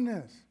God doing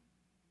this.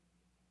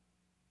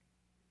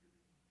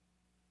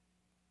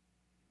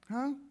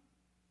 Huh?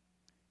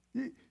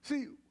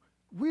 See,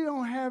 we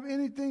don't have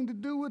anything to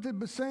do with it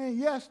but saying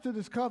yes to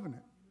this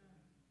covenant.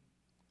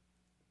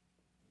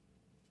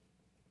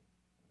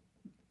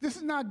 This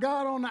is not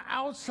God on the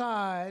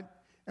outside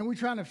and we're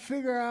trying to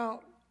figure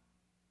out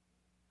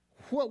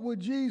what would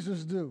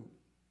Jesus do.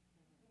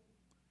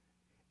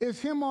 It's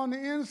him on the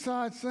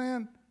inside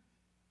saying,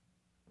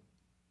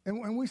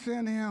 and we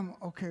saying to him,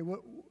 okay, what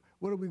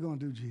are we going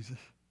to do, Jesus?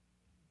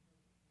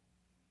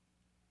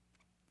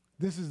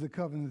 This is the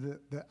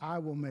covenant that I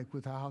will make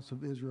with the house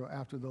of Israel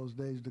after those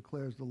days,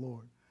 declares the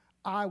Lord.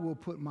 I will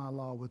put my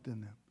law within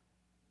them.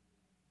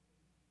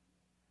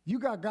 You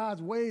got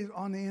God's ways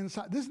on the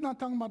inside. This is not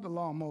talking about the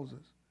law of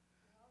Moses.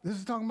 This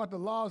is talking about the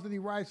laws that he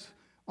writes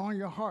on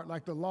your heart,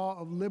 like the law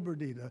of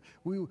liberty, the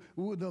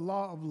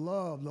law of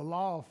love, the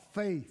law of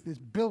faith. It's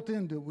built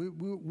into it.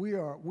 We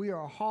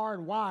are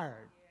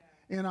hardwired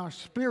in our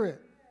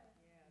spirit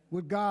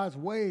with God's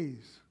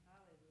ways.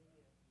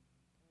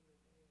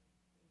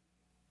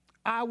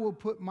 I will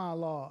put my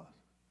laws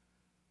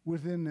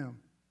within them.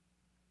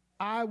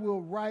 I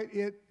will write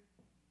it.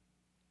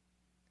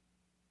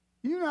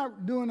 You're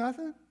not doing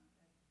nothing.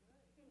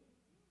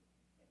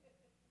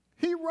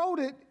 He wrote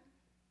it.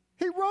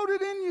 He wrote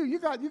it in you. You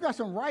got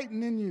some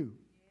writing in you.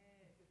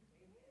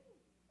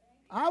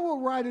 I will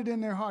write it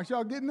in their hearts.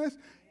 Y'all getting this?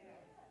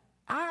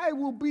 I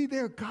will be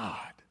their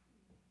God.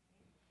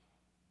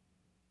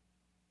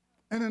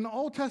 And in the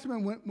Old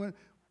Testament, when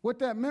what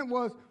that meant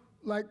was,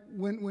 like,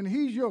 when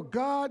he's your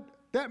God,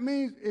 that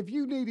means if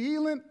you need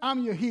healing,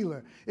 I'm your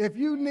healer. If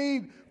you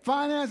need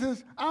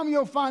finances, I'm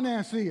your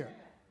financier.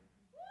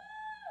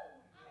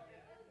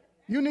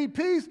 You need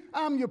peace,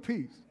 I'm your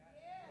peace.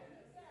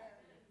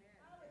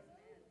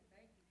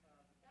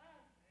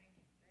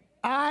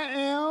 I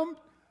am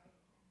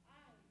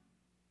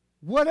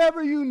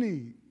whatever you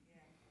need.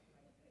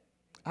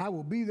 I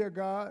will be their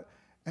God,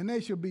 and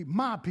they shall be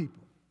my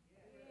people.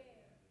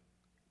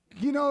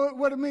 You know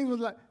what it means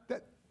was like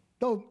that.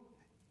 Those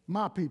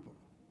my people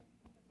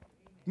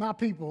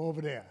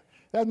over there.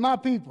 That's my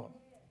people.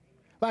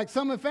 Like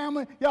Summit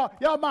family,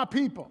 y'all my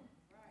people.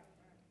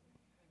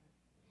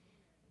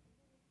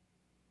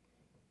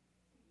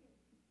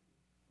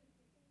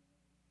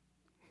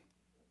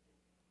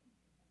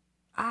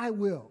 I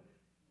will.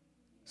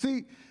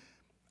 See,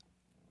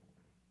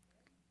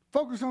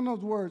 focus on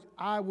those words,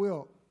 I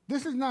will.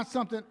 This is not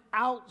something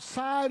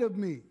outside of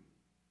me,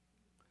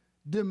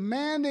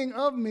 demanding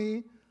of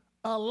me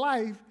a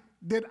life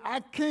that I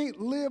can't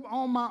live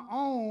on my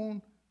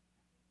own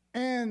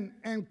and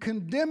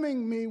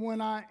condemning me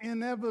when I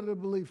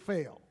inevitably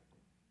fail.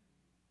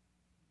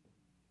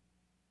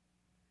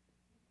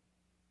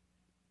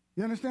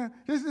 You understand?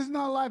 This is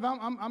not a life.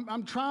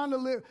 I'm trying to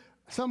live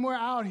somewhere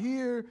out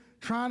here,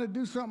 trying to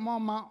do something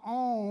on my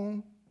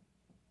own,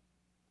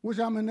 which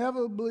I'm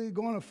inevitably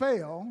going to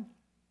fail,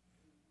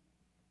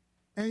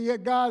 and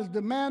yet God's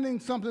demanding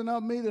something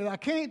of me that I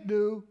can't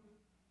do,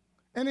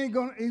 and he's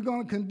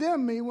going to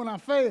condemn me when I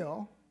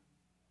fail.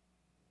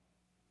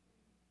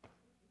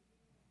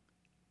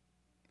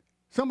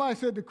 Somebody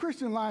said the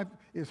Christian life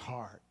is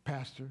hard,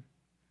 Pastor.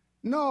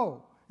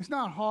 No, it's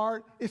not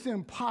hard. It's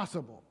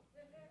impossible.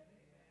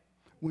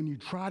 when you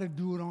try to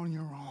do it on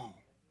your own.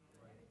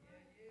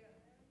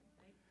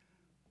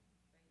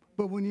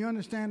 But when you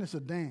understand it's a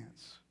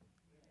dance,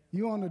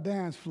 you're on the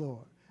dance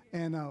floor.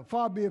 And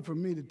far be it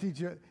from me to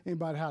teach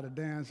anybody how to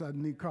dance. I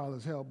need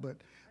Carla's help.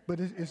 But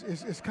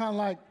it's kind of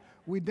like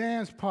we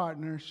dance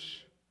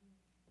partners.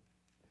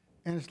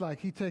 And it's like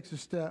he takes a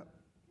step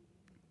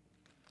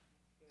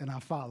and I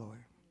follow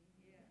him.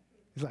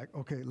 He's like,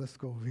 okay, let's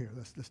go over here.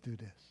 Let's do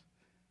this.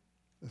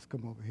 Let's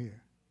come over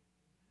here.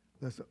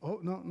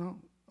 No,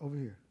 over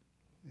here.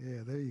 Yeah,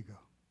 there you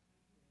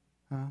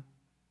go. Huh?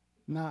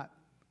 Not,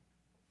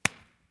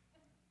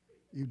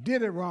 you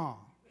did it wrong.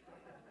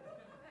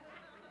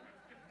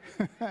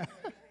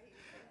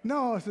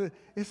 No,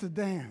 it's a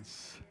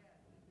dance.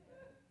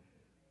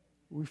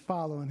 We're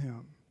following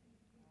him.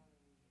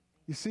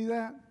 You see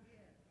that?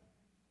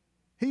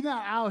 He's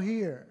not out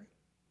here.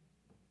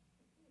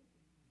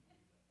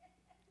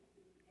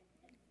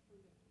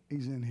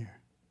 He's in here.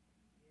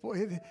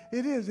 Boy,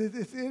 it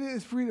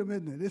is freedom,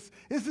 isn't it?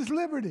 It's this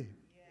liberty.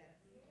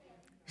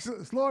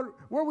 So, Lord,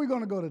 where are we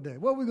going to go today?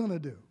 What are we going to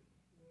do?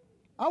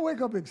 I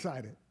wake up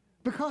excited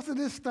because of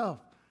this stuff.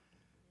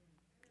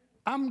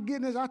 I'm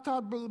getting this. I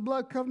taught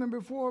blood covenant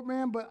before,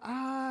 man, but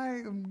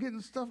I am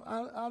getting stuff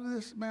out of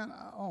this, man.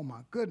 Oh, my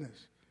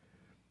goodness.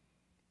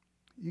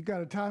 You got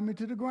to tie me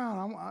to the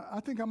ground. I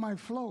think I might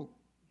float.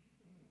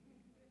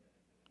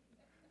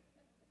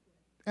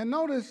 And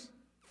notice,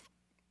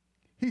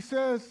 he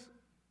says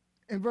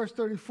in verse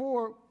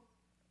 34,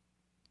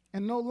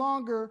 and no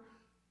longer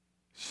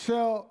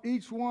shall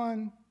each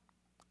one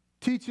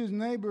teach his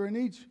neighbor and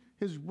each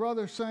his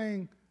brother,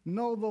 saying,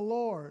 know the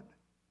Lord.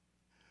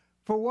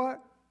 For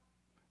what?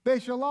 They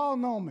shall all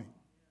know me.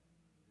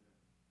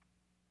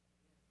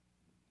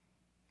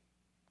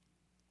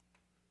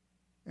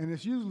 And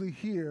it's usually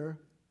here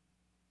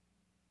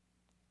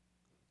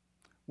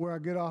where I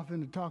get off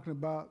into talking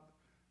about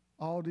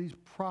all these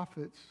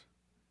prophets,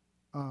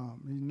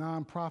 these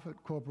non-profit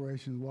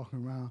corporations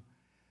walking around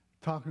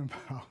talking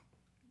about,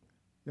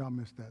 y'all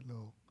missed that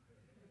little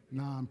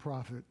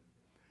non-profit,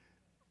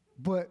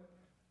 but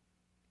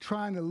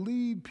trying to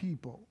lead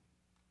people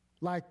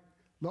like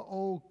the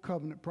old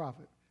covenant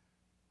prophet.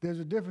 There's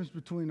a difference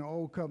between the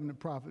old covenant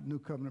prophet, new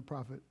covenant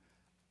prophet.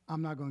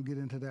 I'm not going to get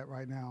into that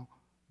right now,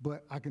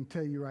 but I can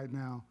tell you right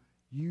now,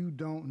 you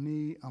don't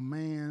need a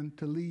man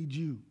to lead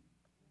you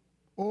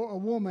or a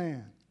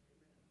woman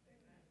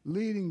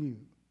leading you.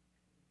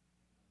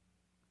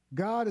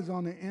 God is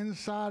on the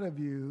inside of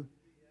you.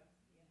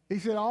 He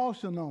said, all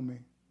shall know me.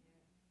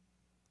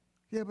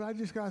 Yeah, but I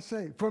just got to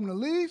say, from the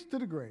least to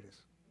the greatest.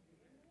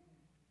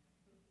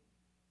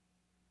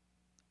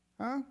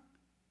 Huh?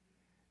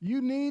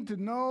 You need to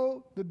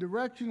know the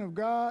direction of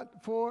God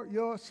for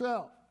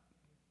yourself.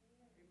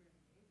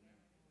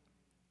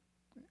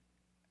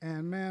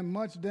 And man,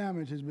 much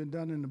damage has been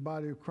done in the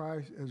body of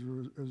Christ as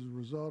a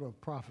result of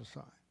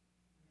prophesying.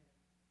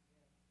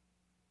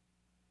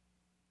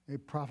 They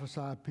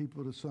prophesy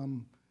people to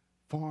some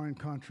foreign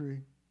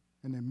country,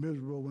 and they're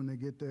miserable when they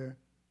get there.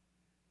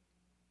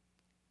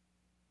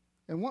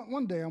 And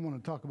one day I want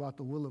to talk about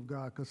the will of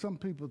God, because some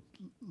people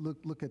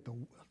look at the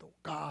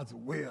God's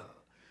will.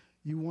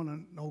 You want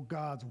to know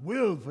God's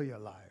will for your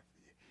life.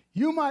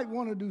 You might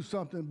want to do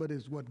something, but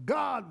it's what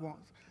God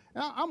wants.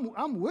 And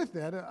I'm with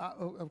that,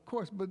 of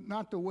course, but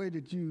not the way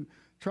that you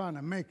trying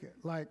to make it.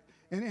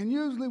 And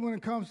usually when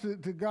it comes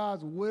to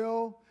God's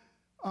will,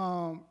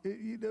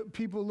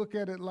 people look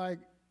at it like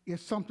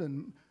it's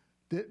something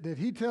that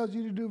he tells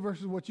you to do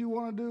versus what you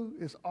want to do.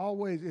 It's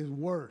always is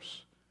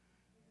worse.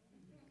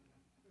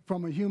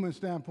 From a human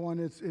standpoint,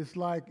 it's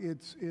like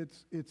it's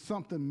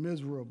something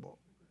miserable.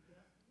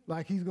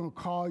 Like he's going to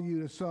call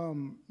you to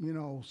some,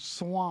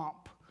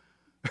 swamp,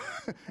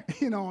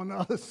 on the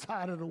other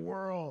side of the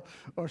world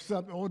or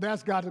something. Oh,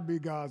 that's got to be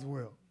God's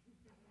will.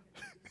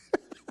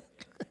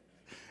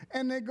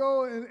 And they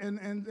go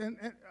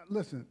and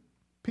listen,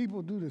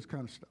 people do this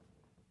kind of stuff.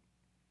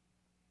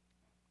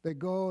 They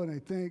go and they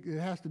think it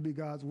has to be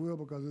God's will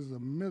because it's a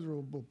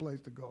miserable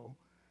place to go.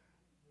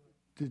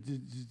 To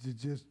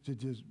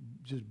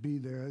just be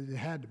there. It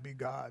had to be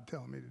God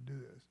telling me to do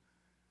this.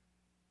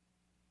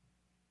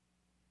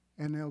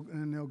 And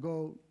they'll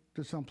go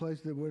to some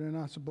place where they're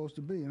not supposed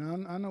to be.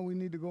 And I know we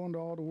need to go into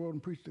all the world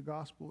and preach the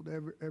gospel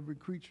to every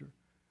creature.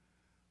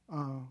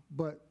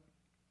 But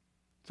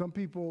some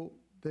people,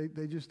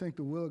 they just think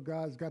the will of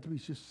God has got to be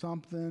just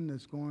something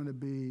that's going to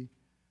be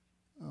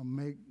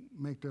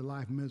make their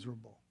life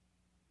miserable.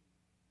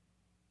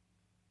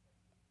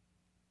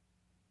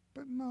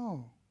 But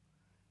no.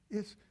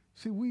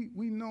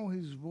 We know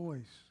his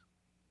voice.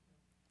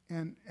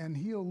 And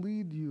he'll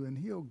lead you and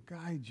he'll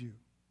guide you.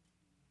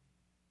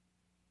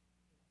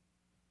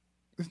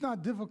 It's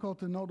not difficult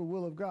to know the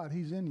will of God.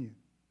 He's in you.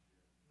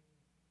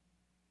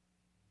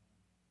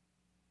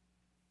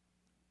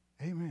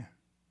 Amen.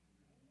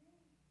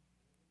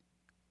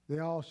 They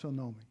all shall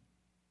know me,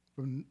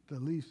 from the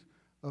least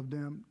of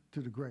them to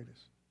the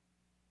greatest.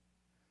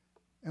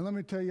 And let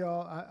me tell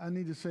y'all, I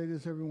need to say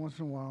this every once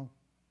in a while.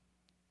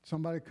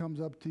 Somebody comes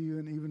up to you,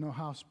 and even know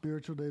how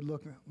spiritual they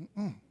look,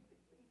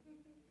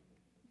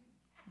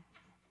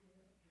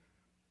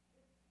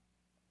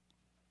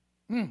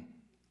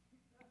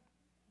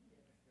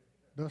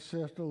 Thus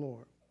saith the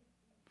Lord.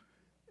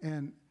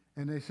 And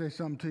they say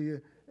something to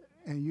you,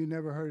 and you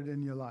never heard it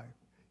in your life.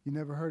 You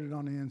never heard it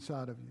on the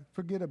inside of you.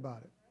 Forget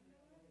about it.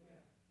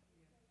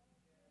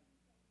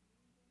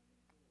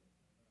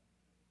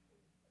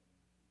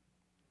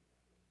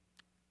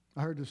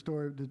 I heard the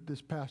story that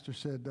this pastor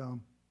said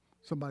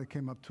somebody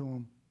came up to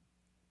him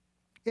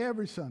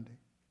every Sunday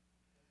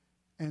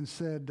and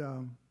said,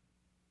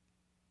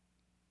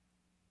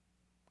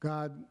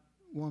 God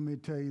wanted me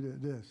to tell you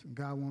this, and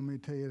God wanted me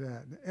to tell you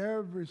that.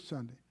 Every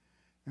Sunday.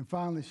 And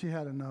finally, she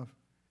had enough.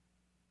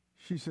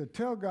 She said,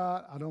 tell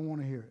God I don't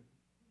want to hear it.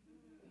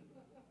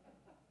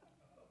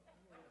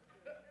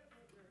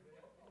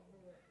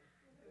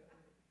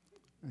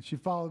 And she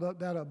followed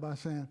that up by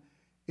saying,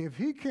 if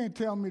he can't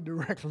tell me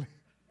directly,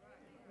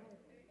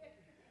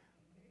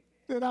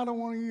 then I don't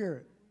want to hear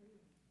it.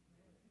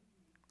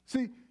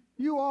 See,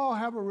 you all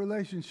have a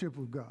relationship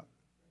with God.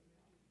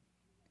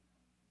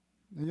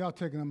 And y'all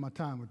taking up my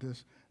time with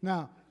this.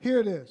 Now, here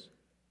it is.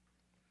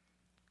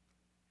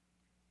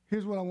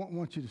 Here's what I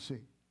want you to see.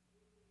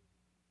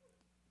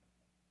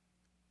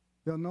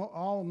 They'll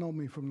all know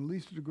me from the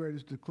least to the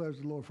greatest, declares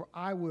the Lord. For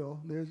I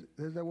will, there's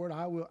that word,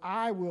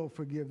 I will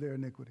forgive their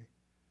iniquity.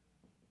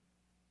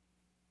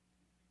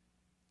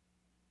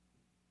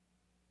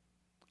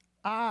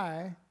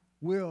 I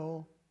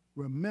will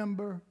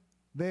remember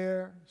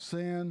their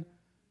sin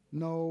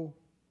no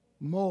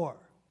more.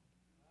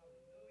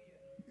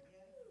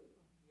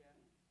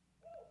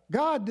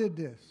 God did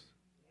this.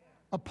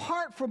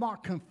 Apart from our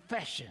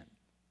confession.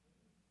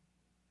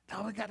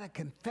 Now we got to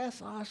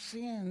confess our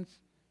sins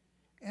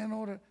in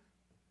order.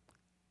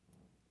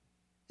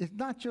 It's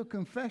not your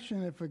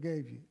confession that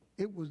forgave you.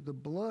 It was the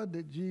blood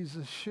that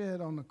Jesus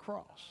shed on the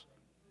cross.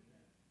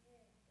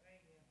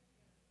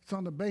 It's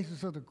on the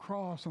basis of the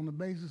cross, on the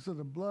basis of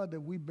the blood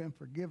that we've been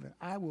forgiven.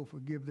 I will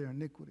forgive their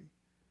iniquity.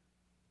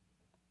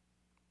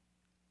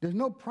 There's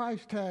no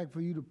price tag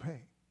for you to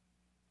pay.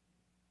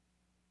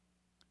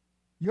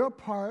 Your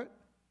part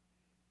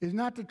is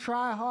not to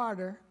try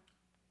harder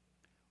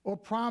or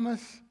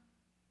promise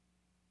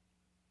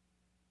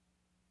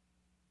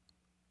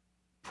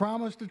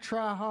to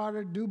try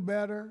harder, do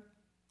better.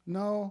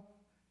 No,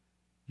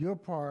 your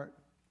part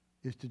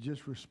is to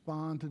just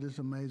respond to this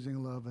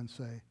amazing love and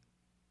say,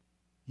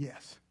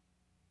 yes.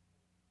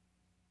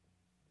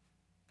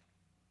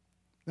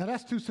 Now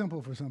that's too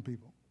simple for some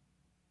people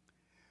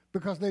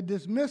because they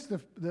dismiss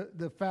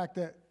the fact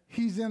that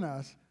he's in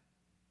us.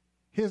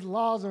 His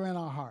laws are in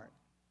our heart.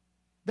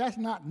 That's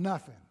not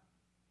nothing.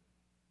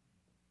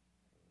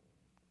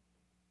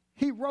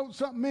 He wrote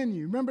something in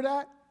you. Remember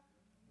that?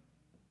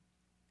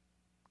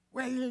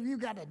 Well, you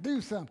got to do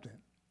something.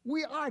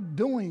 We are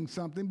doing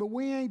something, but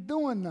we ain't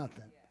doing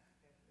nothing.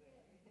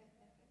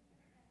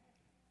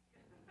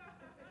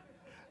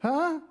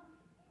 Huh?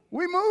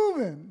 We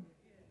moving.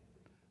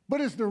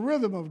 But it's the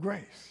rhythm of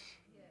grace.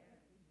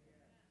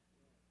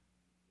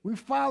 We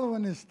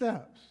following his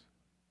steps.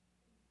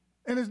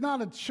 And it's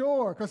not a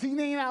chore because he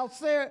ain't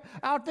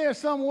out there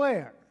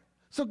somewhere.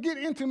 So get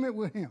intimate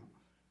with him.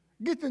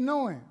 Get to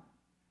know him.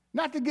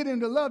 Not to get him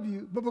to love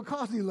you, but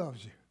because he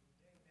loves you.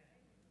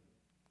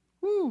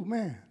 Woo,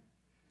 man.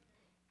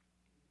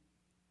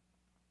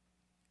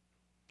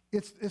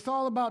 It's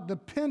all about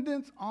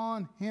dependence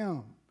on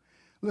him.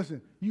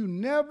 Listen, you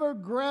never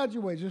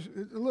graduate, just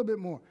a little bit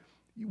more.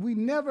 We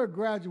never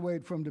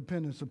graduate from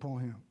dependence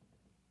upon him.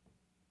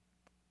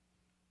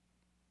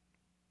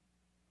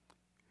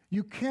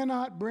 You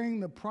cannot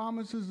bring the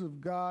promises of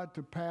God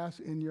to pass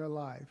in your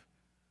life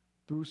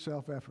through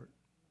self-effort.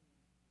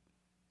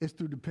 It's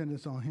through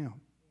dependence on him.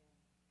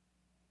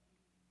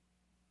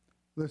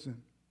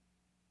 Listen,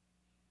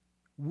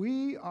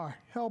 we are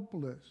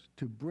helpless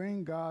to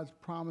bring God's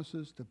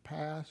promises to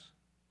pass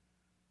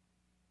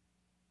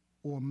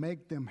or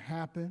make them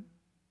happen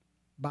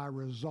by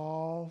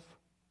resolve,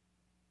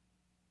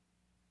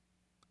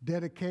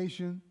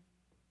 dedication,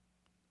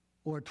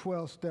 or a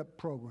 12-step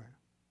program.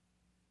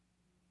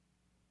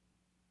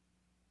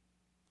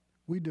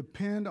 We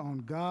depend on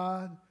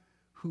God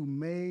who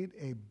made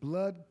a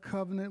blood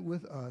covenant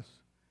with us,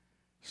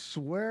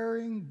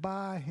 swearing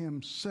by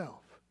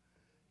himself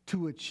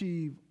to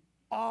achieve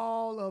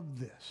all of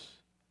this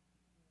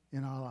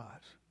in our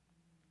lives.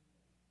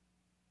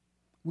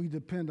 We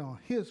depend on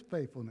his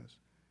faithfulness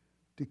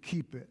to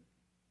keep it.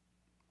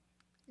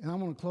 And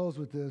I'm going to close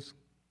with this.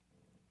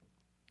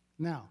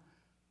 Now,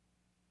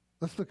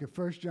 let's look at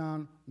 1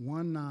 John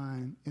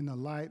 1:9 in the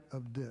light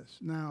of this.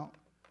 Now,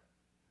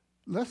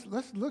 let's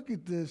look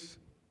at this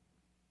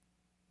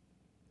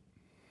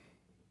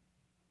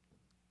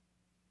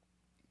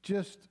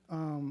just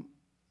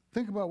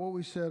think about what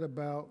we said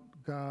about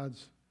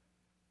God's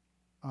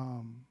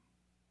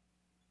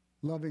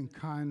loving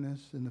kindness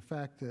and the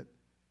fact that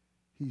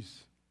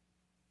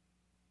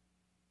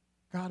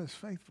God is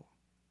faithful.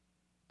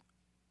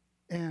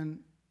 And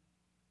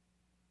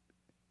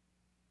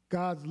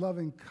God's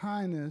loving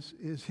kindness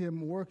is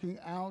him working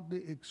out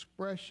the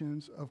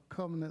expressions of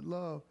covenant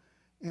love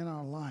in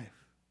our life.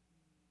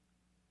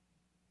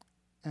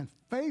 And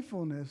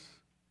faithfulness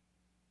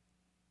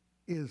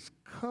is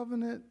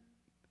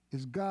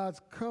God's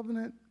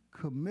covenant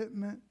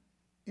commitment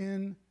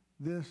in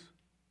this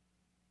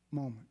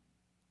moment.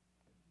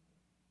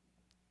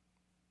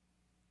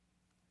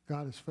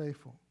 God is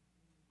faithful.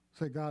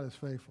 Say, God is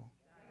faithful.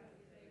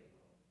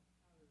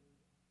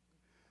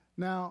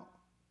 Now,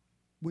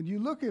 when you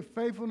look at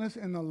faithfulness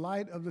in the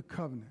light of the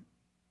covenant,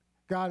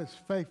 God is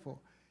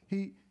faithful.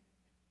 He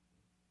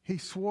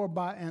swore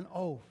by an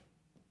oath.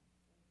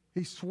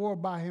 He swore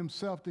by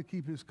himself to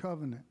keep his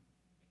covenant.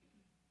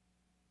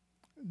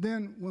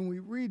 Then when we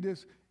read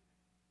this,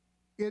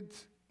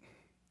 if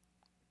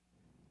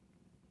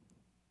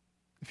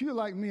you're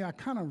like me, I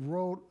kind of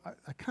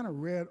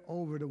read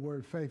over the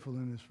word faithful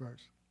in this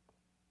verse.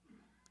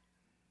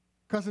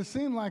 Because it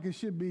seemed like it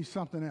should be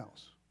something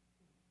else.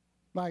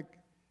 Like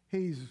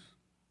he's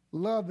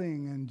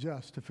loving and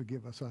just to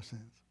forgive us our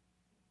sins.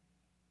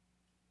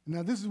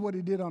 Now this is what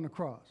he did on the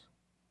cross.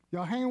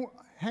 Y'all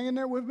hanging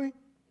there with me?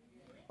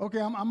 Okay,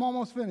 I'm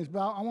almost finished, but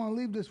I want to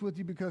leave this with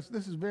you because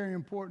this is very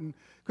important.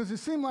 Because it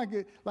seemed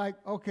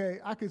okay,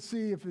 I could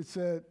see if it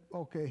said,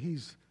 okay,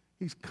 he's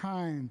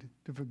kind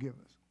to forgive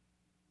us.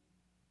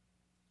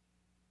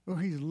 Or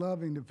he's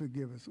loving to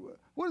forgive us.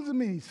 What does it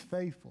mean he's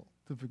faithful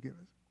to forgive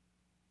us?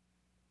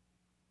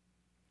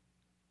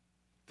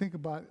 Think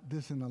about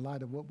this in the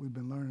light of what we've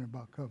been learning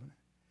about covenant.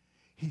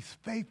 He's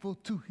faithful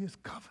to his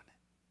covenant.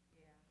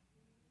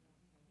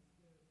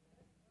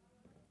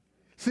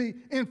 See,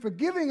 in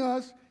forgiving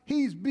us,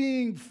 he's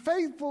being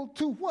faithful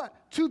to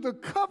what? To the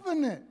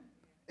covenant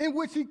in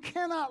which he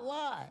cannot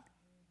lie.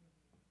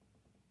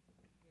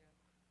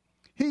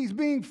 He's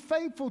being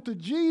faithful to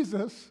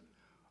Jesus,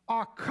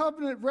 our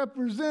covenant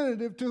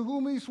representative, to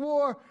whom he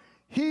swore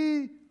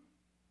he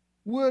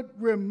would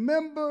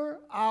remember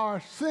our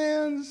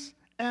sins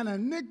and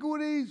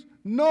iniquities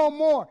no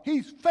more.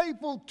 He's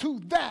faithful to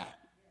that.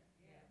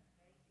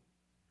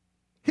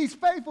 He's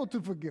faithful to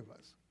forgive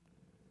us.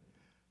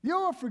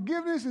 Your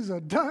forgiveness is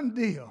a done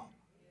deal.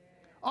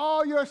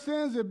 All your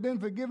sins have been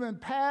forgiven,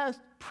 past,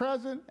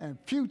 present, and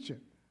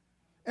future.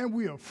 And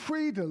we are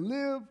free to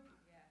live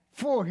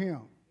for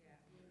him.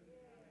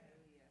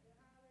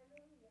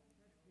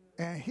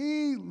 And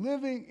he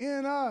living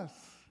in us.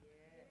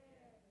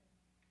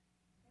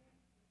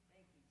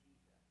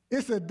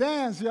 It's a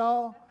dance,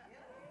 y'all.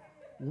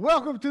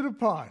 Welcome to the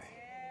party.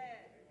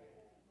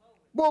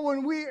 But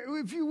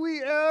if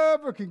we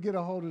ever can get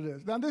a hold of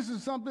this. Now, this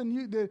is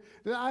something that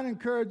I'd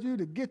encourage you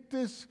to get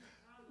this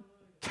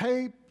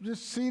tape,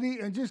 this CD,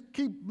 and just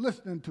keep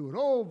listening to it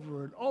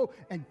over and over.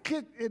 And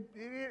get it.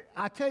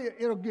 I tell you,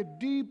 it'll get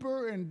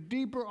deeper and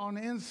deeper on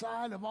the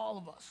inside of all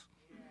of us.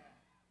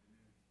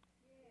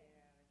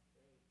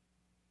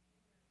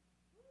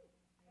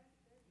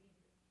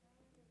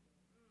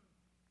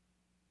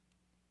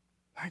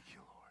 Thank you,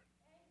 Lord.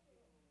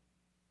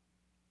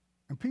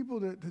 And people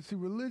that see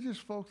religious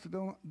folks that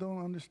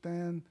don't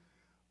understand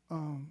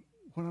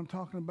what I'm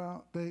talking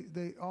about, they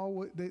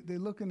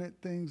looking at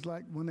things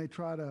like when they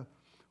try to,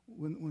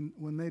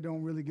 when they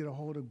don't really get a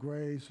hold of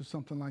grace or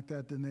something like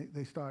that, then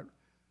they start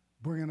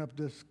bringing up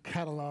this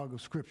catalog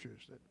of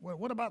scriptures. Well,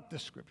 what about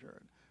this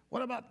scripture?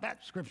 What about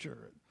that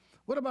scripture?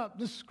 What about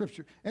this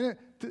scripture? And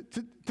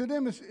to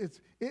them, it's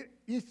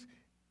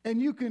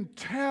and you can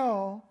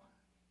tell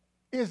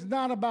it's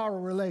not about a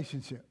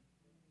relationship.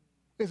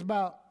 It's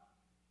about,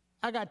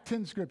 I got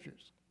 10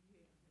 scriptures.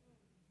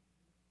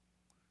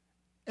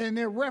 And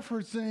they're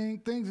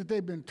referencing things that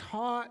they've been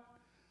taught,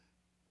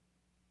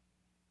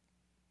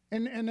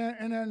 and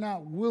they're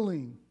not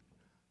willing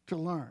to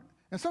learn.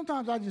 And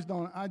sometimes I just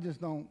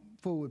don't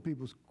fool with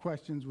people's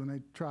questions when they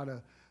try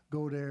to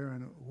go there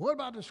and what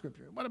about the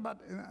scripture? What about,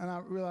 and I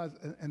realize,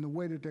 and the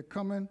way that they're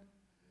coming.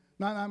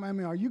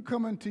 Are you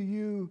coming to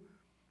you?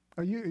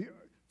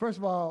 First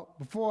of all,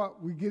 before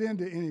we get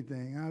into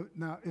anything,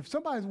 now if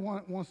somebody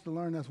wants to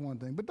learn, that's one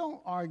thing. But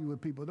don't argue with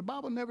people. The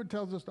Bible never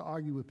tells us to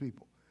argue with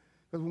people.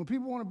 Because when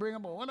people want to bring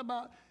up, well, what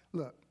about,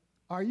 look,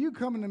 are you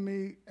coming to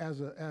me as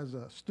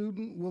a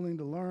student willing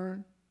to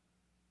learn?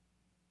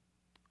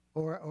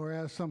 Or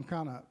as some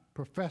kind of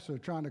professor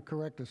trying to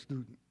correct a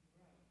student?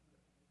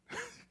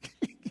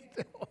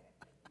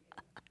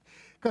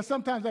 Because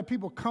sometimes there are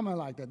people coming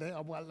like that.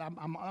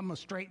 I'm going to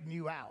straighten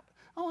you out.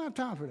 I don't have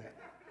time for that.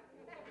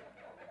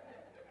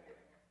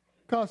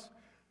 Because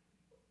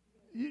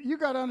you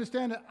got to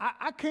understand that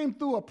I came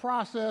through a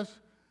process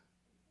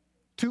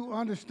to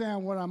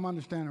understand what I'm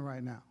understanding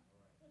right now.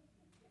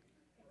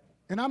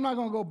 And I'm not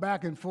going to go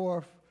back and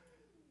forth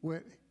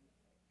with,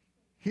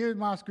 here's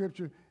my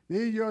scripture,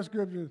 here's your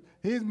scripture,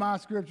 here's my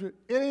scripture.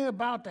 It ain't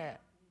about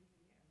that.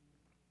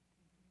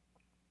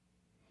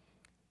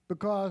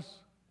 Because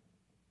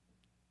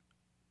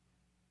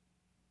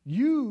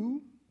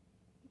you,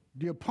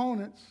 the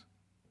opponents,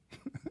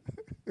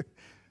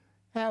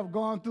 have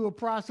gone through a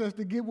process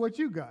to get what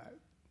you got.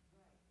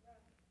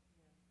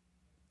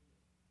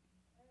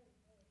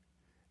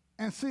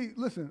 And see,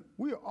 listen,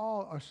 we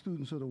all are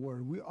students of the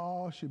word. We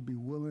all should be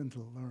willing to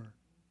learn.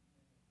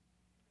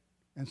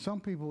 And some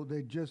people,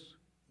 they just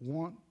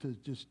want to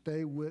just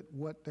stay with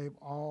what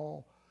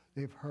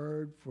they've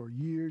heard for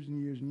years and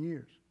years and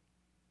years.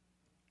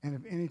 And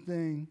if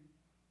anything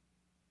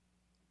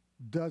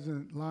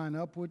doesn't line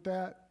up with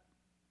that,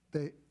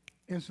 they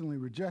instantly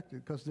reject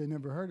it because they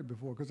never heard it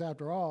before. Because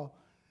after all,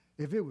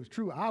 if it was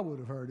true, I would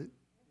have heard it.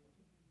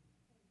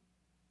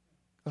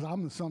 Because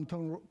I'm the sum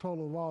total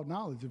of all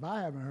knowledge. If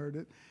I haven't heard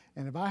it,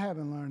 and if I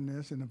haven't learned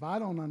this, and if I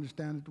don't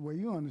understand it the way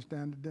you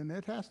understand it, then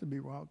it has to be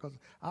wrong, because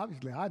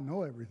obviously I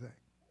know everything.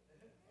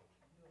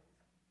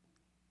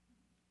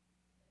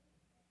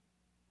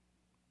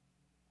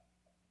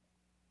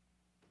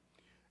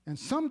 And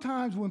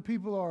sometimes when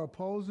people are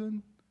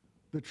opposing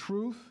the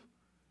truth,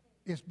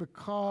 it's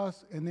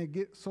because, and they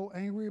get so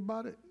angry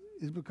about it,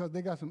 it's because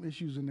they got some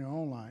issues in their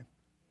own life,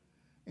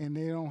 and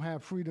they don't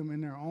have freedom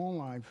in their own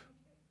life.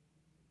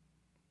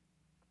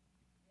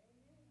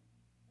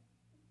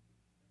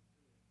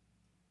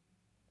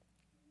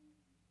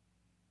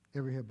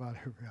 Every head bowed,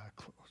 every eye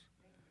closed.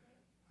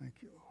 Thank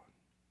you, Lord.